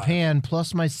Japan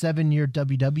plus my 7-year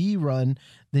WWE run,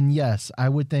 then yes, I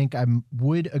would think I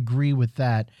would agree with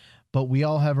that. But we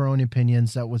all have our own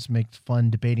opinions. That what makes fun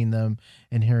debating them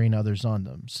and hearing others on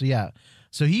them. So yeah,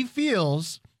 so he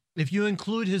feels if you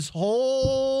include his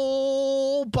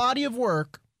whole body of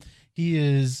work, he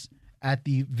is at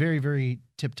the very, very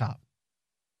tip top.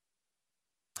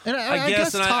 And I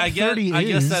guess top 30 I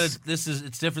guess that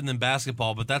it's different than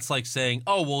basketball, but that's like saying,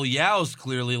 oh well, Yao's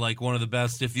clearly like one of the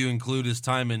best if you include his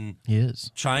time in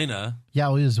China.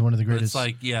 Yao is one of the greatest. But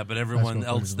it's like, yeah, but everyone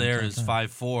else there is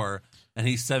 5'4", and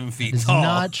he's 7 feet it's tall.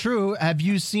 Not true. Have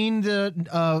you seen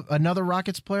the another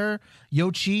Rockets player,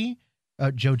 Joe Chi?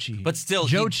 But still,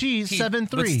 Joe Chi's 7'3".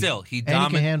 But still, he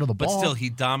can handle the ball. But still, he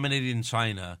dominated in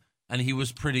China, and he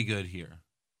was pretty good here.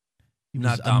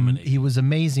 Not dominating. He was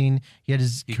amazing. He had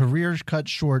his career cut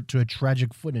short to a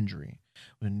tragic foot injury.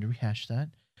 We're going to rehash that.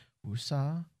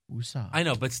 Woosah. I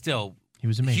know, but still, he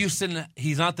was amazing. Houston.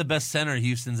 He's not the best center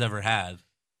Houston's ever had.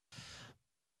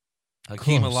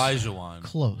 Hakeem Olajuwon.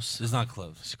 Close. It's not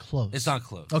close. It's close. It's not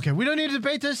close. Okay, we don't need to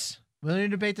debate this.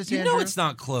 You know it's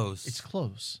not close. It's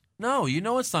close. No, you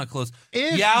know it's not close.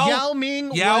 If Yao Ming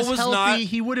was healthy,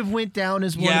 he would have went down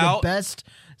as one of the best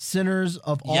centers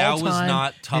of all time. Yao was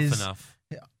not tough enough.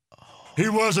 He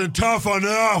wasn't tough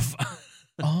enough.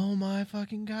 Oh my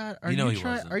fucking God! Are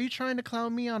you trying to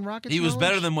clown me on Rockets? He was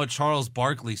better than what Charles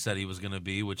Barkley said he was going to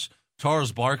be. Which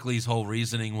Charles Barkley's whole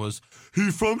reasoning was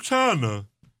he's from China.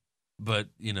 But,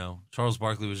 Charles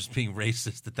Barkley was just being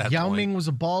racist at that point. Yao Ming was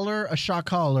a baller, a shot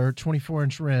caller,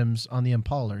 24-inch rims on the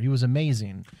Impaler. He was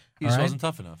amazing. He just wasn't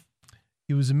tough enough.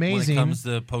 He was amazing. When it comes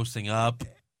to posting up.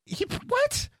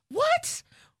 What?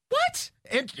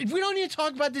 And we don't need to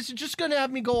talk about this. You're just going to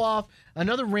have me go off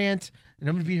another rant, and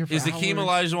I'm going to be here for hours. Is Hakeem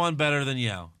Olajuwon better than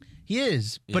Yao? He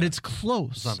is, but it's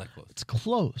close. It's not that close. It's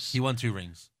close. He won 2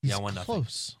 rings. Yao won nothing.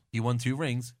 Close. He won 2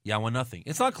 rings. Yao won nothing.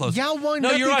 It's not close. Yao won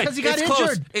nothing because he got injured.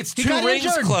 Close. It's 2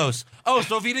 rings close. Oh,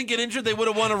 so if he didn't get injured, they would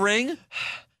have won a ring?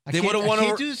 I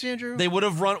can't do this, Andrew. They would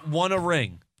have won a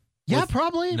ring. Yeah,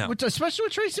 probably. No. Especially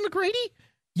with Tracy McGrady.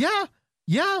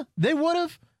 Yeah, they would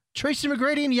have. Tracy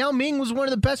McGrady and Yao Ming was one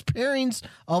of the best pairings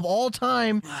of all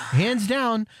time, hands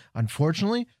down.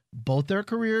 Unfortunately, both their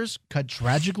careers cut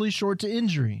tragically short to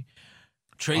injury.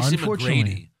 Tracy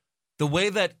McGrady, the way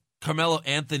that Carmelo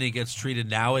Anthony gets treated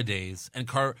nowadays, and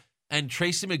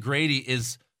Tracy McGrady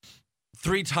is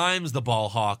 3 times the ball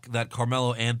hawk that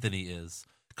Carmelo Anthony is.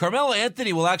 Carmelo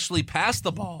Anthony will actually pass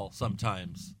the ball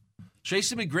sometimes.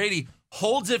 Tracy McGrady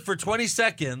holds it for 20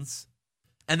 seconds,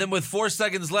 and then with 4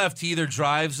 seconds left, he either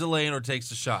drives the lane or takes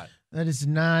a shot. That is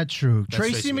not true. That's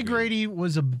Tracy McGrady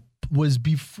was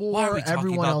before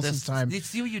everyone else's time. Did you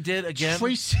see what you did again?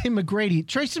 Tracy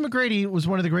McGrady was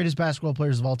one of the greatest basketball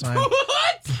players of all time.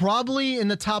 What? Probably in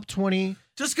the top 20.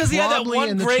 Just because he had that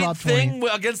one great thing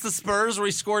against the Spurs where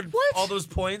he scored all those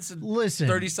points in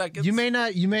 30 seconds. You may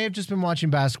have just been watching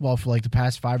basketball for like the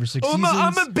past 5 or 6 seasons.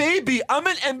 I'm a baby. I'm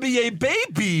an NBA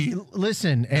baby.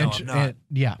 Listen, I'm not.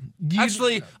 Yeah.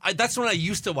 Actually, that's when I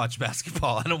used to watch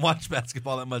basketball. I don't watch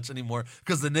basketball that much anymore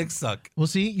because the Knicks suck. Well,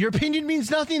 see, your opinion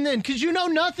means nothing then because you know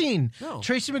nothing. No.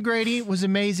 Tracy McGrady was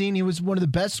amazing. He was one of the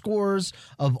best scorers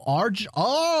of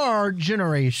our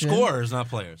generation. Scorers, not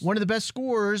players. One of the best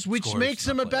scorers, which makes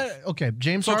him a better. Okay,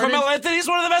 James Harden. So Carmelo Anthony's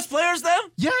one of the best players then?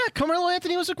 Yeah, Carmelo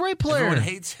Anthony was a great player. Everyone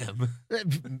hates him.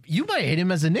 You might hate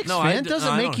him as a Knicks fan.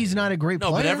 Doesn't make he's not a great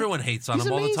player. No, but everyone hates on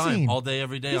him all the time. All day,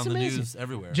 every day, on the news,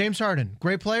 everywhere. James Harden,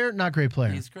 great player, not great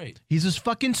player. He's great. He's a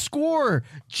fucking scorer,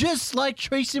 just like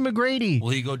Tracy McGrady. Will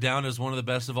he go down as one of the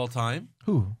best of all time?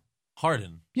 Who?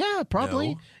 Harden. Yeah,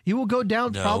 probably. No. He will go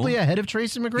down probably ahead of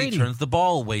Tracy McGrady. He turns the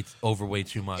ball over way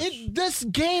too much. In this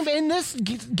game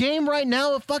right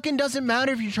now, it fucking doesn't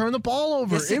matter if you turn the ball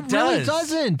over. Yes, it really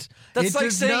doesn't. That's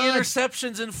like saying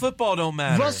interceptions in football don't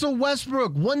matter. Russell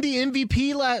Westbrook won the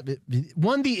MVP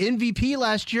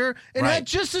last year and had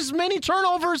just as many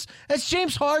turnovers as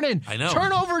James Harden. I know.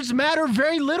 Turnovers matter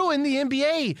very little in the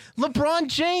NBA. LeBron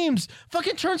James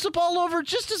fucking turns the ball over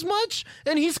just as much,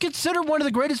 and he's considered one of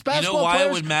the greatest basketball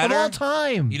players of all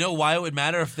time. You know why it would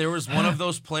matter? If there was one of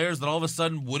those players that all of a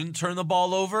sudden wouldn't turn the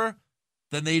ball over,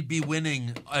 then they'd be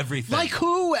winning everything. Like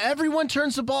who? Everyone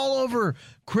turns the ball over.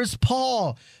 Chris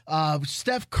Paul,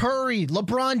 Steph Curry,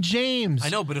 LeBron James. I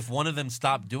know, but if one of them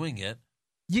stopped doing it,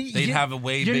 they'd have a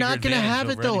way bigger You're not going to have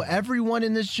it, though. Anyone. Everyone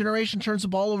in this generation turns the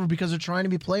ball over because they're trying to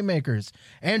be playmakers.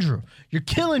 Andrew, you're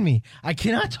killing me. I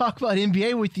cannot talk about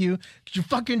NBA with you because you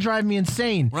fucking drive me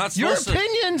insane. Your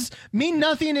opinions mean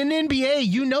nothing in NBA.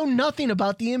 You know nothing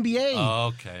about the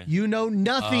NBA. Okay. You know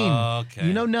nothing. Okay.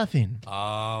 You know nothing.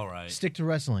 All right. Stick to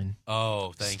wrestling.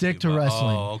 Oh, thank you. Stick to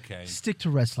wrestling. Oh, okay. Stick to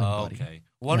wrestling, buddy. Okay.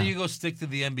 Why don't you go stick to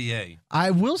the NBA?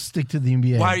 I will stick to the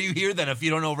NBA. Why are you here then if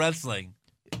you don't know wrestling?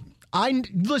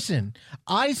 Listen.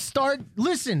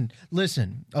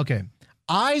 Okay.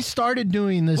 I started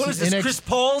doing this. What is this, Chris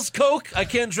Paul's Coke? I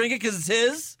can't drink it because it's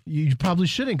his? You probably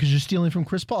shouldn't because you're stealing from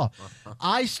Chris Paul.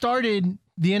 I started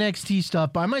the NXT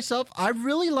stuff by myself. I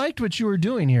really liked what you were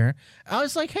doing here. I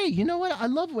was like, hey, you know what? I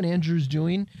love what Andrew's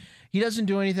doing. He doesn't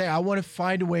do anything. I want to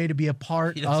find a way to be a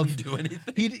part of. He doesn't do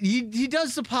anything. He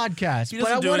does the podcast. He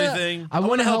doesn't do anything. I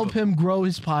want to help him grow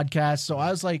his podcast. So I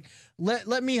was like,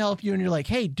 let me help you. And you're like,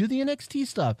 hey, do the NXT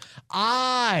stuff.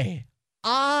 I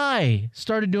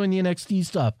started doing the NXT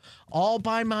stuff all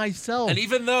by myself. And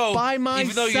even though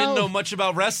you didn't know much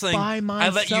about wrestling, I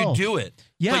let you do it.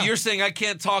 Yeah. But you're saying I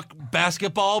can't talk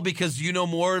basketball because you know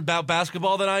more about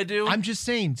basketball than I do? I'm just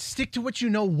saying, stick to what you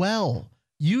know well.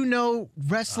 You know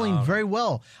wrestling very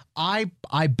well. I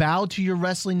bow to your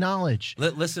wrestling knowledge.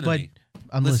 Listen to me.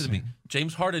 Listen to me.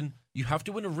 James Harden, you have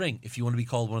to win a ring if you want to be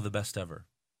called one of the best ever.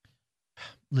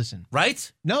 Listen.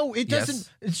 Right? No, it doesn't.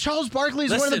 Charles Barkley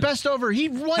is one of the best ever. He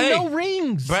won no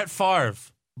rings. Brett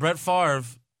Favre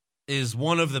is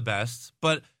one of the best,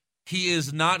 but he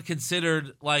is not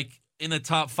considered like in the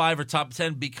top 5 or top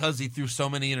 10 because he threw so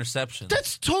many interceptions.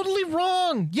 That's totally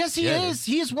wrong. Yes, he is.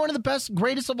 He is one of the best,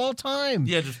 greatest of all time.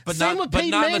 Yeah, but not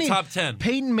in the top 10.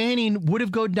 Peyton Manning would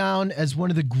have gone down as one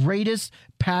of the greatest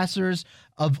passers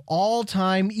of all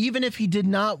time, even if he did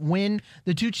not win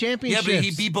the 2 championships. Yeah, but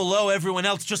he'd be below everyone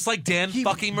else, just like Dan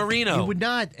fucking Marino. He would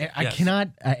not. I cannot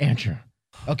answer.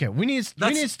 Okay, we need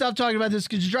to stop talking about this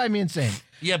because you drive me insane.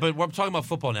 Yeah, but we're talking about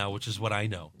football now, which is what I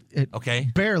know. Okay?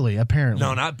 Barely, apparently.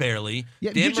 No, not barely.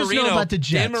 Yeah, you just know about the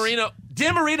Jets.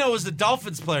 Dan Marino was the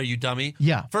Dolphins player, you dummy.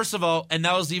 Yeah. First of all, and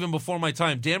that was even before my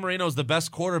time, Dan Marino is the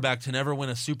best quarterback to never win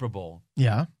a Super Bowl.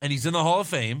 Yeah. And he's in the Hall of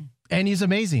Fame. And he's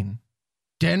amazing.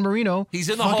 Dan Marino. He's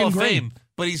in the Hall of Fame,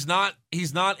 but he's not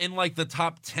in like the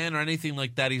top 10 or anything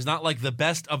like that. He's not like the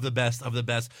best of the best of the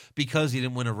best because he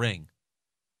didn't win a ring.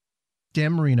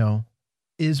 Dan Marino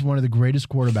is one of the greatest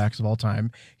quarterbacks of all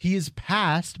time. He is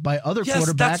passed by other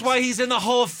quarterbacks. That's why he's in the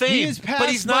Hall of Fame. He is passed but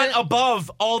he's not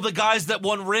above all the guys that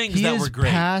won rings that were great. He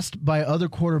is passed by other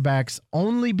quarterbacks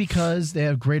only because they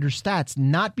have greater stats,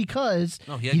 not because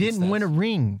he didn't win a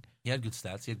ring. He had good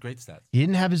stats. He had great stats. He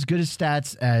didn't have as good as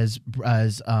stats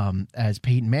as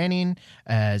Peyton Manning,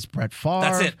 as Brett Favre.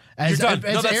 That's it. As, you're done.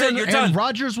 As that's Aaron, it. You're Aaron done.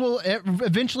 Rodgers will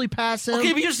eventually pass him.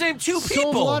 Okay, but you're saying two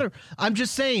people. I'm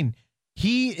just saying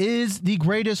he is the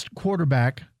greatest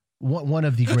quarterback. One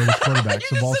of the greatest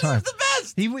quarterbacks of all time. The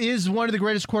best. He is one of the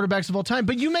greatest quarterbacks of all time.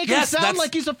 But you make him sound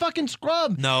like he's a fucking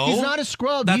scrub. No. He's not a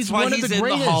scrub. That's he's why one he's of the in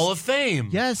greatest. the Hall of Fame.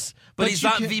 Yes. But he's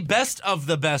not the best of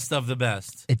the best of the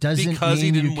best. It doesn't because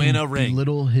mean he didn't you win can a ring.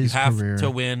 belittle his you have career.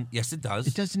 to win. Yes, it does.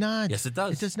 It does not. Yes, it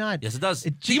does. It does not. Yes, it does.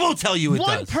 He will tell you it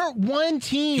does. One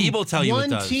team. He will tell you it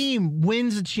does. One team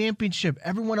wins a championship.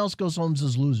 Everyone else goes home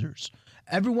as losers.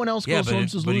 Everyone else goes home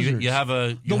as losers. You have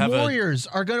the Warriors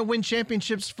are going to win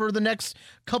championships for the next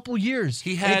couple years.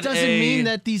 It doesn't mean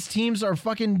that these teams are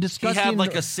fucking disgusting. He had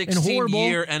like a and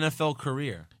 16-year NFL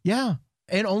career. Yeah.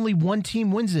 And only one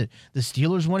team wins it. The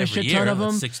Steelers won a shit ton of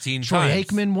them. 16 Troy times.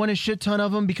 Aikman won a shit ton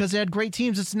of them because they had great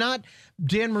teams. It's not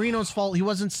Dan Marino's fault. He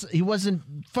wasn't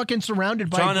fucking surrounded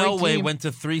by John a great Elway team. went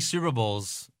to 3 Super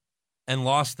Bowls and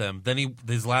lost them. Then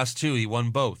his last 2, he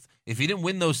won both. If he didn't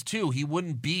win those 2, he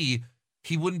wouldn't be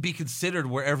considered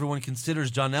where everyone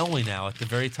considers John Elway now at the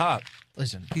very top.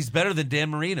 Listen, he's better than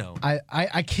Dan Marino.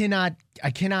 I cannot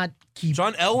keep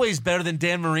John Elway's better than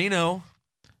Dan Marino.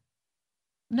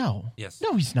 No. Yes.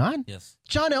 No, he's not. Yes.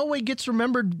 John Elway gets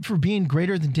remembered for being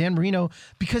greater than Dan Marino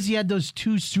because he had those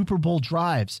 2 Super Bowl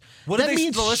drives. That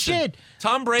means shit.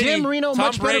 Tom Brady. Dan Marino,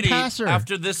 much better passer.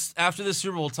 After this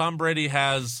Super Bowl, Tom Brady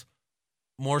has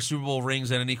more Super Bowl rings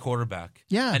than any quarterback.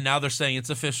 Yeah. And now they're saying it's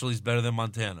official. He's better than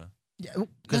Montana.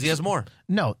 Because he has more.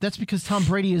 No, that's because Tom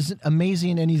Brady is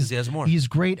amazing and he has more. He's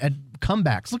great at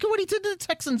comebacks. Look at what he did to the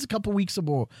Texans a couple weeks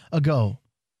ago.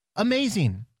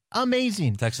 Amazing.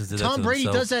 Texans did that Tom to Brady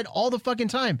themselves. does that all the fucking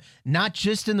time, not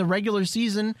just in the regular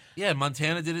season. Yeah,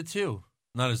 Montana did it too.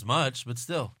 Not as much, but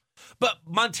still. But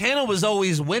Montana was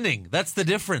always winning. That's the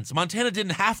difference. Montana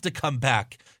didn't have to come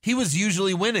back. He was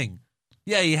usually winning.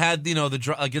 Yeah, he had,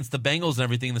 the against the Bengals and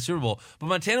everything in the Super Bowl. But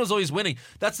Montana was always winning.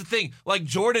 That's the thing. Like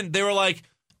Jordan, they were like,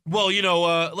 well,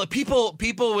 like people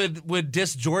would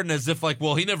diss Jordan as if like,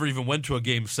 well, he never even went to a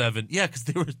Game 7. Yeah, because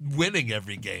they were winning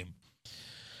every game.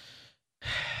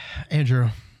 Andrew,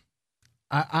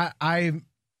 I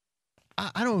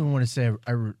don't even want to say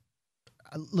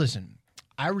listen.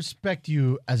 I respect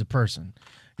you as a person.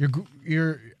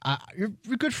 You're a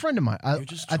good friend of mine. You're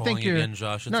just trolling again,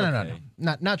 Josh. It's no,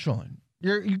 not trolling.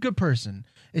 You're a good person.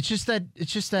 It's just that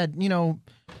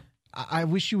I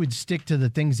wish you would stick to the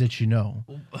things that you know.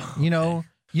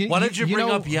 Why did you bring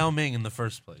up Yao Ming in the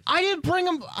first place? I didn't bring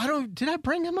him. Did I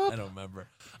bring him up? I don't remember.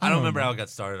 I don't remember how it got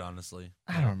started, honestly.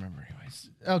 I don't remember anyways.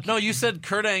 Okay. No, you said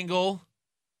Kurt Angle.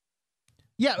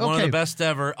 Yeah, okay. One of the best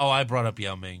ever. Oh, I brought up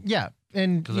Yao Ming. Yeah,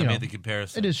 and because I made the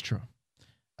comparison. It is true.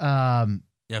 You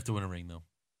have to win a ring, though.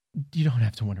 You don't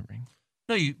have to win a ring.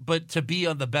 No, but to be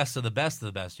on the best of the best of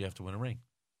the best, you have to win a ring.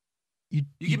 You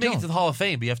can make it to the Hall of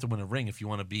Fame, but you have to win a ring if you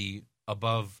want to be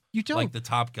above like the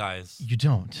top guys. You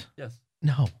don't. Yes.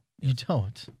 No, you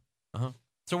don't.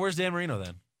 So where's Dan Marino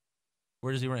then?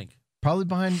 Where does he rank? Probably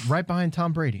right behind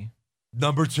Tom Brady.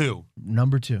 Number 2.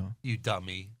 You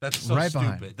dummy. That's so right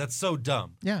stupid. Behind. That's so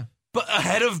dumb. Yeah. But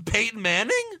ahead of Peyton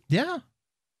Manning? Yeah.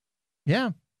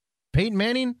 Peyton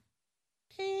Manning,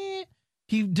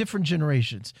 he different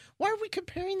generations. Why are we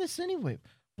comparing this anyway?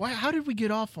 How did we get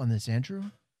off on this, Andrew?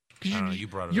 I don't know, you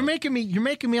brought it You're up. You're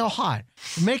making me all hot.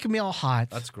 You're making me all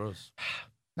hot. That's gross.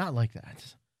 Not like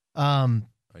that. Are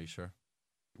you sure?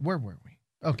 Where were we?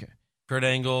 Okay. Kurt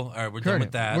Angle. All right, we're done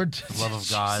with that. Love of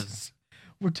God.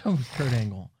 We're done with Kurt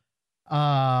Angle.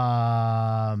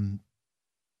 I'm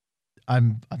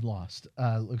lost.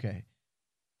 Okay.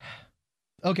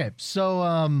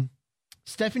 So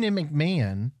Stephanie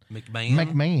McMahon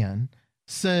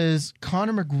says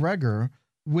Conor McGregor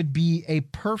would be a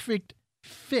perfect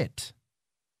fit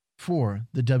for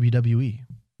the WWE.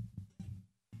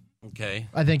 Okay.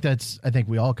 I think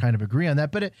we all kind of agree on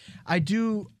that, but I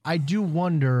do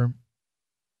wonder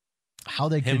how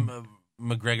they could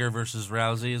McGregor versus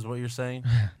Rousey is what you're saying?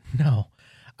 No.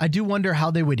 I do wonder how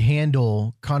they would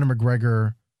handle Conor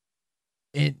McGregor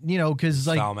cuz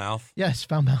like foul mouth. Yes,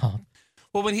 foul mouth.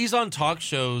 Well, when he's on talk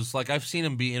shows, like I've seen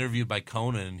him be interviewed by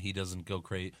Conan, he doesn't go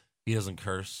crazy. He doesn't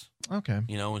curse. Okay.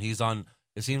 When he's on,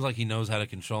 it seems like he knows how to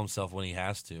control himself when he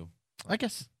has to. I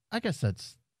guess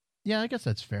that's Yeah, I guess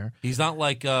that's fair. He's not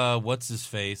like what's his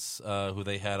face who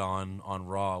they had on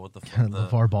Raw. What the fuck?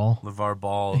 LeVar Ball. LeVar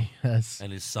Ball Yes.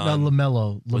 and his son.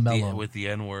 LaMelo. With the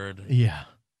N-word. Yeah.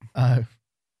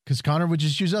 Because Connor would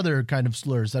just use other kind of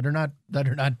slurs that are not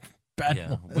bad. Yeah,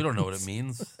 ones. we don't know what it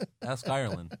means. Ask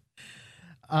Ireland.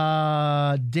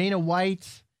 Dana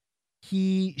White,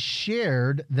 he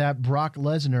shared that Brock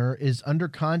Lesnar is under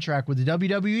contract with the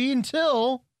WWE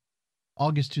until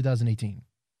August 2018.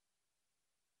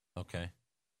 Okay.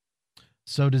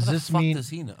 So does How the this fuck mean? does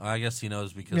he know? I guess he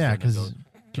knows because Because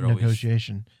they're always-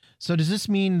 negotiation. So does this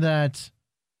mean that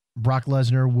Brock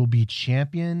Lesnar will be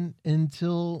champion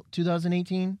until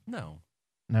 2018? No.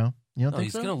 No, you don't No, think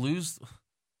he's so? gonna lose.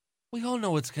 We all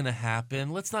know what's gonna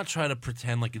happen. Let's not try to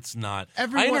pretend like it's not. I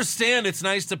Everyone- understand it's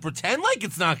nice to pretend like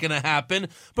it's not gonna happen,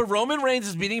 but Roman Reigns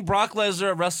is beating Brock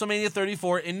Lesnar at WrestleMania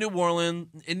 34 in New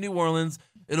Orleans.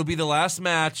 It'll be the last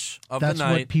match of That's the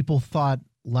night. what people thought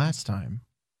last time.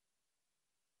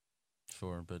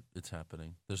 Sure, but it's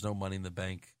happening. There's no Money in the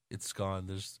Bank. It's gone.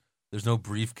 There's no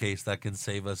briefcase that can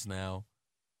save us now.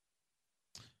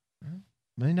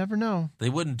 They never know. They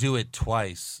wouldn't do it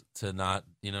twice to not,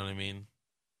 you know what I mean?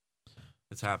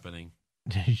 It's happening.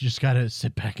 You just got to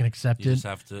sit back and accept You it. just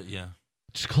have to, yeah.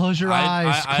 Just close your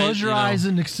eyes. Close your eyes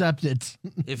and accept it.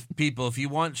 If you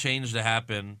want change to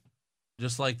happen,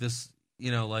 just like this,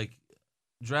 like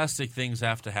drastic things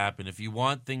have to happen. If you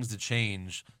want things to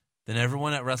change, then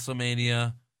everyone at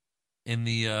WrestleMania in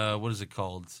the, what is it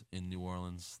called in New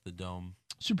Orleans? The Dome.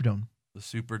 Superdome. The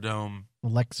Superdome.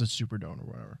 Alexa Superdome or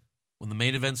whatever. When the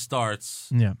main event starts,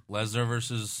 Yeah. Lesnar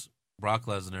versus Brock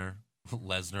Lesnar.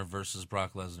 Lesnar versus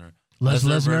Brock Lesnar.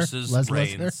 Lesnar versus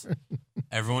Reigns. Lesnar.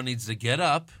 Everyone needs to get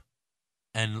up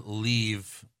and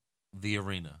leave the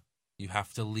arena. You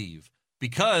have to leave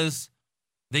because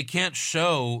they can't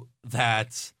show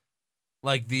that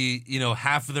like the,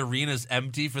 half of the arena is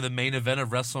empty for the main event of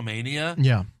WrestleMania.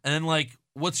 Yeah. And then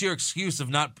what's your excuse of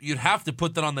not, you'd have to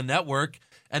put that on the network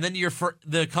and then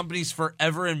the company's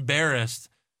forever embarrassed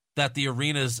that the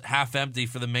arena's half empty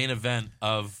for the main event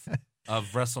of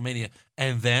WrestleMania.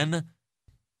 And then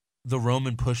the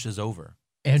Roman push is over.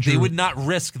 Andrew, They would not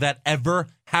risk that ever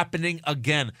happening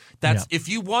again. If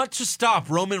you want to stop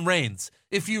Roman Reigns,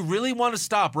 if you really want to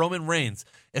stop Roman Reigns,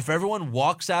 if everyone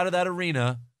walks out of that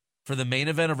arena for the main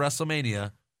event of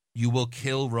WrestleMania, you will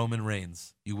kill Roman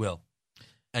Reigns. You will.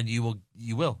 And you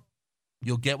will.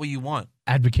 You'll get what you want.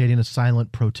 advocating a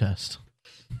silent protest.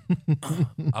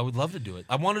 I would love to do it.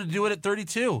 I wanted to do it at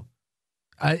 32.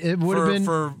 It would have been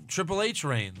for Triple H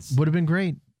reigns. would have been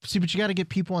great. See, but you got to get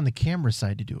people on the camera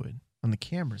side to do it. On the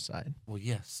camera side. Well,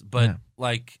 yes, but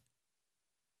Yeah.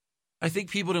 I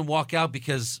think people didn't walk out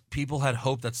because people had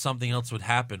hoped that something else would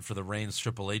happen for the Reigns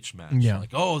Triple H match. Yeah. Like,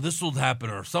 oh, this will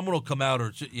happen, or someone will come out, or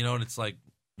and it's like,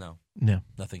 no,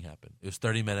 nothing happened. It was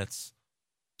 30 minutes,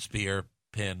 spear,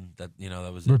 pin. That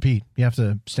that was it. Repeat. You have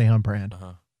to stay on brand.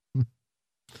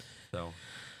 So,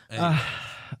 anyway.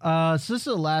 So this is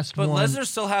the last But one. Lesnar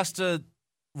still has to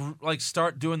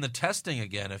start doing the testing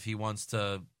again if he wants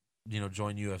to,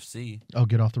 join UFC. Oh,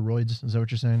 get off the roids. Is that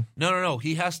what you're saying? No.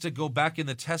 He has to go back in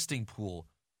the testing pool.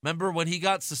 Remember when he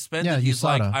got suspended? Yeah, he's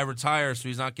USADA. like, I retire, so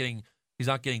he's not getting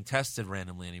tested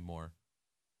randomly anymore.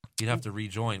 He'd have to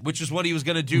rejoin, which is what he was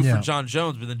going to do Yeah. for John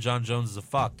Jones. But then John Jones is a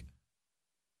fuck.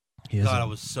 He God, is. I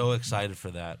was so excited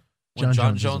for that. When John John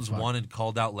Jones is a Jones fuck. won and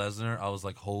called out Lesnar, I was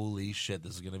like, holy shit,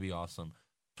 this is going to be awesome.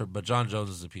 But John Jones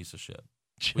is a piece of shit.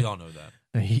 We all know that.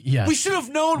 Yes. We should have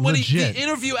known when Legit. the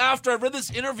interview after I read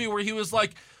this interview where he was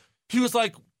like,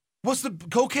 what's the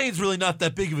cocaine's really not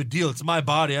that big of a deal. It's my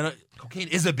body. Cocaine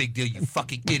is a big deal, you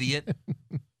fucking idiot.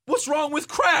 What's wrong with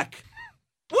crack?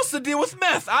 What's the deal with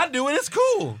meth? I do it. It's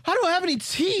cool. How do I have any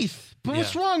teeth? But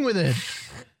what's Yeah. wrong with it?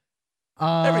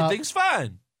 Everything's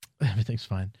fine. Everything's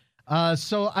fine.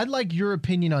 So I'd like your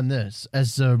opinion on this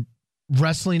as a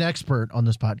wrestling expert on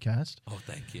this podcast. Oh,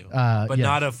 thank you. But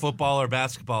Not a football or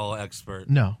basketball expert.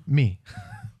 No, me.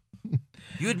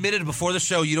 You admitted before the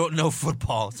show you don't know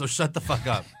football, so shut the fuck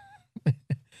up.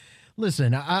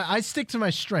 Listen, I stick to my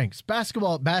strengths.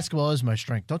 Basketball is my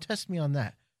strength. Don't test me on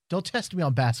that. Don't test me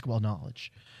on basketball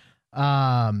knowledge.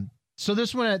 So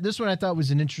this one I thought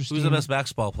was an interesting. Who's the best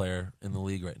basketball player in the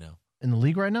league right now? in the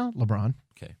league right now? LeBron.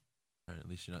 Okay. All right, at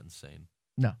least you're not insane.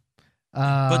 No.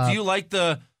 But do you like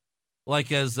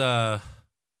as one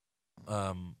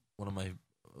of my,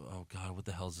 oh God, what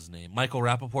the hell's his name? Michael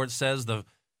Rappaport says do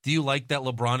you like that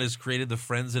LeBron has created the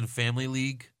Friends and Family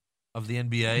League of the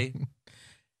NBA?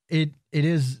 It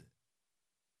is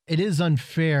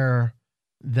unfair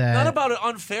that Not about it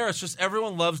unfair. It's just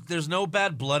everyone loves. There's no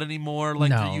bad blood anymore like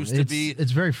there used to be.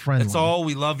 It's very friendly. It's all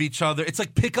we love each other. It's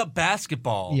like pickup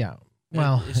basketball. Yeah.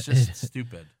 Well, it's just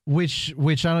stupid. Which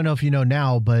I don't know if you know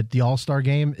now, but the All-Star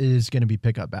game is going to be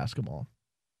pickup basketball.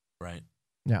 Right.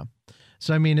 Yeah.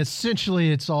 So I mean,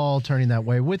 essentially, it's all turning that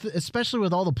way. Especially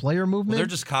with all the player movement. Well, they're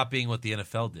just copying what the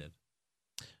NFL did.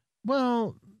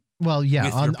 Well, yeah.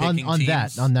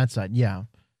 On that side, yeah,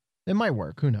 it might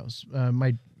work. Who knows?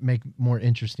 Might make more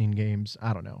interesting games.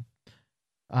 I don't know.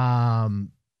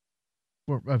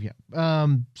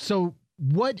 So,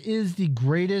 what is the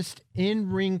greatest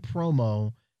in-ring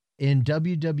promo in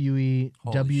WWE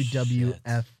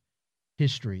WWF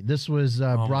history? This was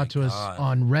brought to us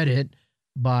on Reddit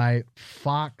by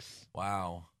Fox.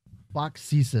 Wow.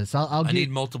 Foxesis. I need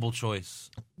multiple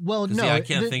choice. Well, no, I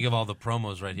can't think of all the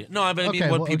promos right here. No, I mean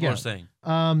what people are saying.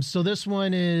 So this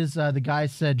one is the guy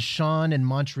said Shawn in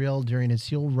Montreal during his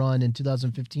heel run in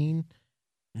 2015.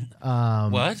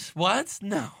 What?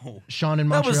 No. Shawn in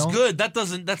Montreal. That was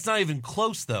good. That's not even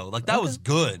close though. Like that was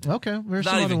good. Okay, there's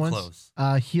not some even other ones.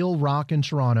 Close. Heel Rock in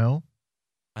Toronto.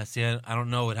 I see. I don't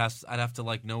know. I'd have to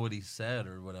like know what he said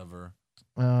or whatever.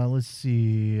 Let's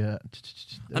see.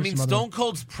 I mean, Stone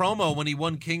Cold's promo when he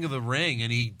won King of the Ring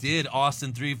and he did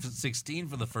Austin 3:16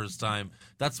 for the first time.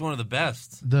 That's one of the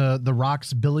best. The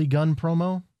Rock's Billy Gunn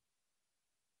promo.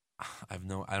 I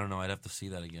don't know. I'd have to see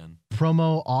that again.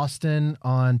 Promo Austin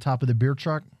on top of the beer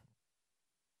truck.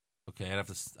 Okay, I have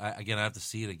to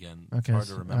see it again. Okay, it's hard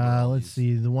to remember. Let's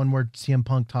see. The one where CM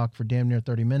Punk talked for damn near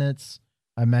 30 minutes.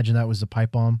 I imagine that was a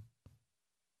pipe bomb.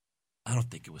 I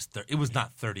don't think it was. It was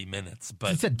not 30 minutes,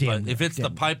 but, if it's the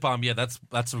pipe bomb, yeah, that's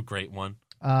a great one.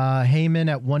 Heyman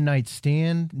at One Night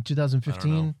Stand in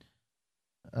 2015.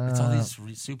 It's all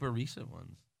these super recent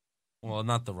ones. Well,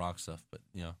 not the Rock stuff, but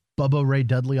yeah. Bubba Ray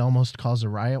Dudley almost caused a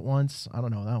riot once. I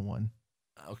don't know that one.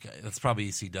 Okay, that's probably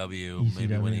ECW.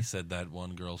 Maybe when he said that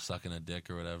one girl sucking a dick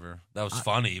or whatever. That was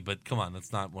funny, but come on,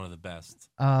 that's not one of the best.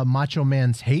 Macho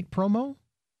Man's hate promo.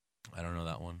 I don't know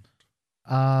that one.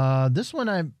 This one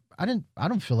I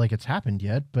don't feel like it's happened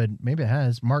yet, but maybe it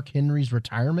has. Mark Henry's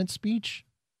retirement speech.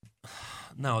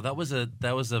 No, that was a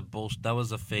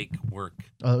fake work.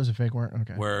 Oh, that was a fake work.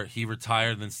 Okay. Where he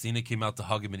retired, then Cena came out to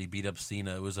hug him, and he beat up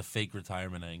Cena. It was a fake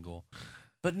retirement angle.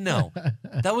 But no,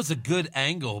 that was a good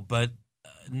angle. But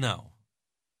no.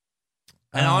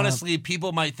 And honestly,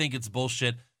 people might think it's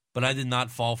bullshit, but I did not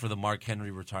fall for the Mark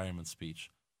Henry retirement speech,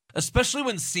 especially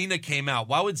when Cena came out.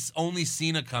 Why would only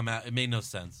Cena come out? It made no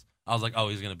sense. I was like, oh,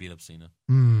 he's going to beat up Cena.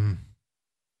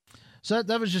 So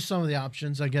that was just some of the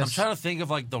options, I guess. I'm trying to think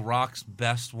of like The Rock's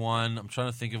best one. I'm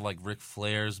trying to think of like Ric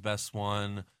Flair's best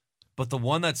one. But the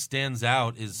one that stands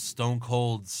out is Stone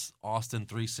Cold's Austin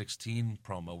 3:16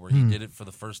 promo where he did it for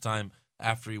the first time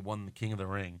after he won the King of the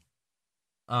Ring.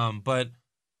 But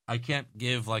I can't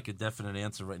give like a definite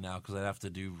answer right now because I'd have to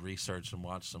do research and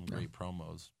watch some great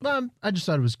promos. I just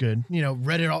thought it was good. You know,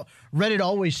 Reddit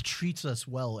always treats us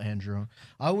well, Andrew.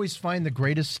 I always find the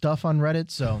greatest stuff on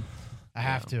Reddit, so I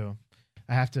have to,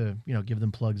 give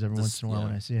them plugs every once in a while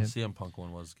when I see it. The CM Punk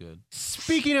one was good.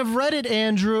 Speaking of Reddit,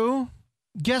 Andrew,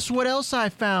 guess what else I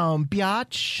found,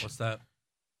 biatch? What's that?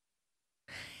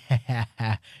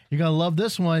 You're going to love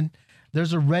this one.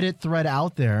 There's a Reddit thread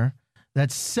out there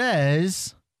that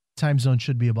says time zone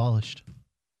should be abolished.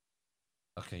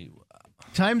 Okay.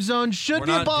 Time zone should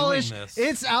be abolished.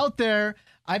 It's out there.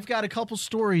 I've got a couple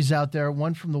stories out there.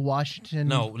 One from the Washington.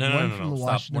 No.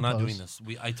 Stop. We're not doing this.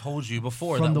 I told you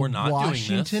before that we're not doing this.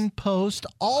 Washington Post.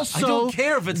 Also, I don't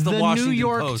care if it's the Washington New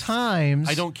York Post. Times.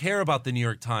 I don't care about the New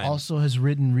York Times. Also has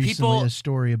written recently a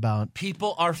story about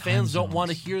our fans don't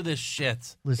want to hear this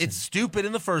shit. Listen, it's stupid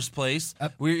in the first place.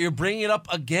 You're bringing it up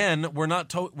again. We're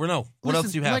not. What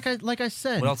else do you have? Like I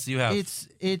said. What else do you have?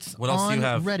 It's what else on do you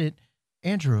have? Reddit.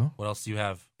 Andrew. What else do you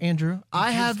have? Andrew, I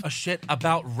have a shit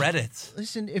about Reddit.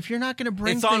 Listen, if you're not going to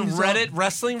bring it's on Reddit,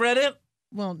 wrestling Reddit.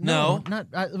 Well, no, not.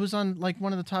 It was on like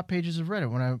one of the top pages of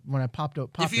Reddit when I popped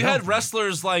up. If you had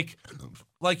wrestlers like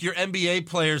your NBA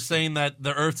players saying that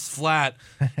the Earth's flat,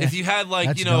 if you had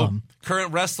like dumb.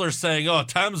 Current wrestlers saying, "Oh,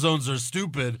 time zones are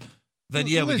stupid," then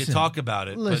we could talk about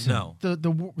it. Listen, but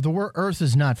no, the Earth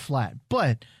is not flat,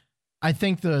 but I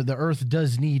think the Earth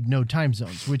does need no time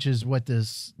zones, which is what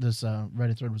this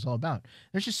Reddit thread was all about.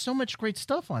 There's just so much great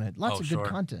stuff on it. Lots of good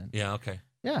content. Yeah, okay.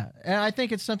 Yeah, and I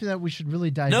think it's something that we should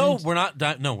really dive No, into. we're not.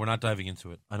 We're not diving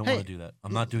into it. I don't Hey, want to do that.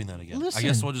 I'm not doing that again. I listen.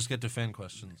 guess we'll just get to fan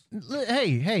questions.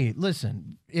 Hey,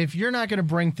 listen. If you're not going to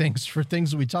bring things for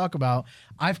things we talk about,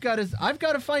 I've got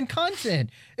to find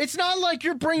content. It's not like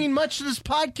you're bringing much to this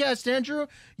podcast, Andrew.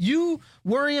 You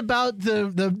worry about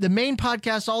the main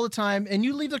podcast all the time, and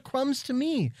you leave the crumbs to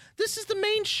me. This is the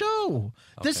main show.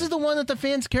 Okay. This is the one that the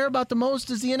fans care about the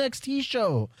most, is the NXT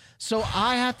show. So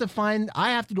I have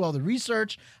to do all the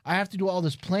research. I have to do all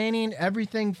this planning,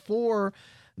 everything for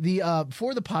the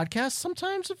podcast.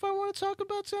 Sometimes if I want to talk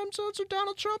about Sam Jones or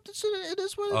Donald Trump, it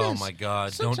is what it is. Oh my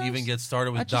God! Sometimes don't even get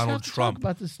started with I just Donald have to Trump. talk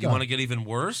about this stuff. You want to get even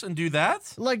worse and do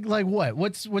that? Like what?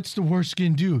 What's the worst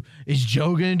gonna do? Is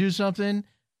Joe gonna do something?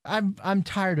 I'm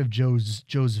tired of Joe's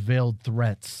veiled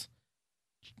threats.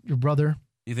 Your brother?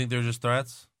 You think they're just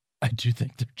threats? I do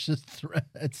think they're just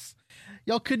threats.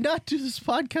 Y'all could not do this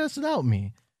podcast without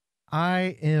me.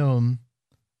 I am.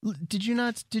 Did you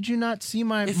not see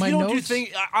my if my you don't notes? do things,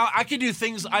 I can do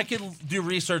things. I can do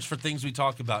research for things we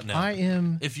talk about now. I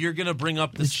am. If you're gonna bring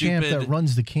up the champ that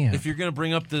runs the camp. If you're gonna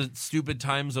bring up the stupid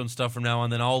time zone stuff from now on,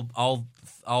 then I'll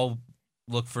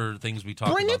look for things we talk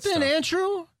about. Bring it then,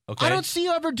 Andrew. Okay. I don't see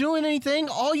you ever doing anything.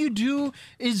 All you do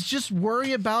is just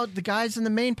worry about the guys in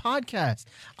the main podcast.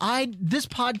 This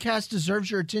podcast deserves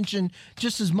your attention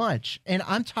just as much, and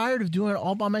I'm tired of doing it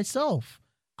all by myself.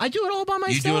 I do it all by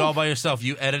myself. You do it all by yourself.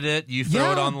 You edit it. You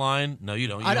throw it online. No, you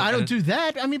don't. I don't do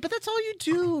that. I mean, but that's all you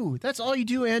do. That's all you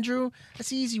do, Andrew.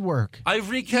 That's easy work. I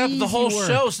recapped the whole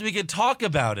show so we could talk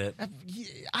about it.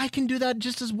 I can do that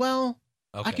just as well.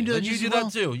 Okay. I can do that. You do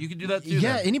that too. You can do that too.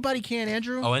 Yeah, then. anybody can,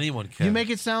 Andrew. Oh, anyone can. You make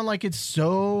it sound like it's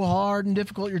so hard and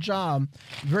difficult. Your job,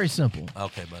 very simple.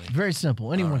 Okay, buddy. Very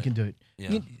simple. Anyone right. can do it.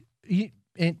 Yeah.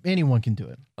 Anyone can do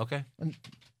it. Okay.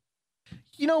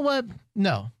 You know what?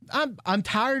 No, I'm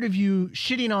tired of you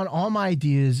shitting on all my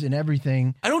ideas and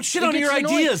everything. I don't shit on your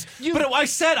ideas, but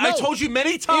I told you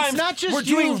many times. It's not just we're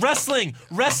doing wrestling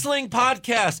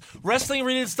podcast, wrestling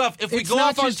related stuff. If we go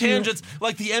off on tangents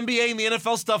like the NBA and the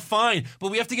NFL stuff, fine.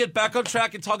 But we have to get back on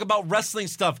track and talk about wrestling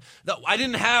stuff. We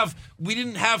didn't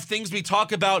have things we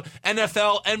talk about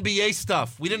NFL, NBA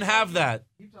stuff. We didn't have that.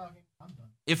 Keep talking. I'm done.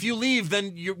 If you leave,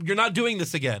 then you're not doing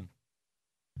this again.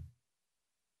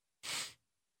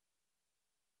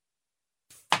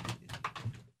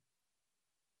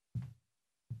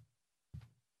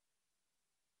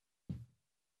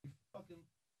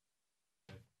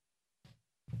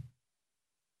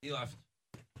 He left.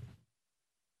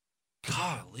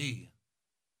 Golly.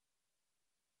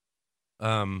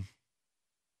 Oh,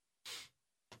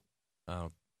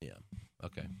 yeah.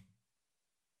 Okay.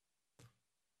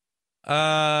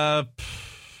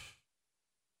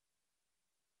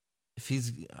 If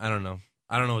he's, I don't know.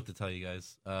 I don't know what to tell you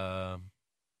guys.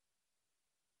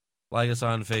 Like us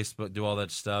on Facebook, do all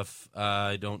that stuff.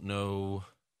 I don't know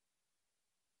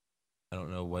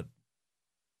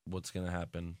what's gonna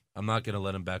happen. I'm not gonna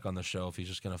let him back on the show if he's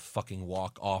just gonna fucking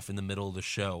walk off in the middle of the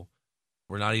show.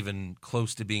 We're not even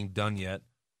close to being done yet.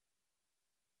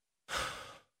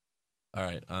 All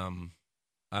right. I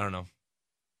don't know.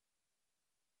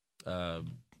 All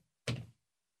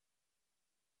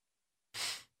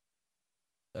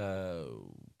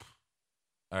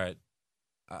right.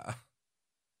 I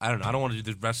don't know. I don't want to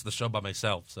do the rest of the show by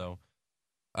myself. So,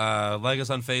 like us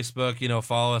on Facebook.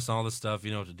 Follow us and all this stuff.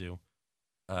 You know what to do.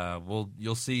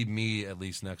 You'll see me at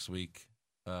least next week.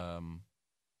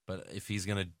 But if he's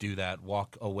gonna do that,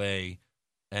 walk away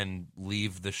and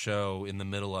leave the show in the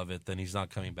middle of it, then he's not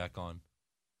coming back on.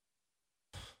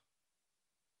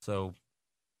 So,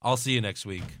 I'll see you next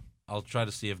week. I'll try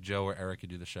to see if Joe or Eric could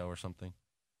do the show or something.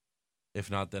 If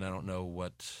not, then I don't know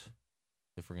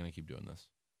if we're gonna keep doing this.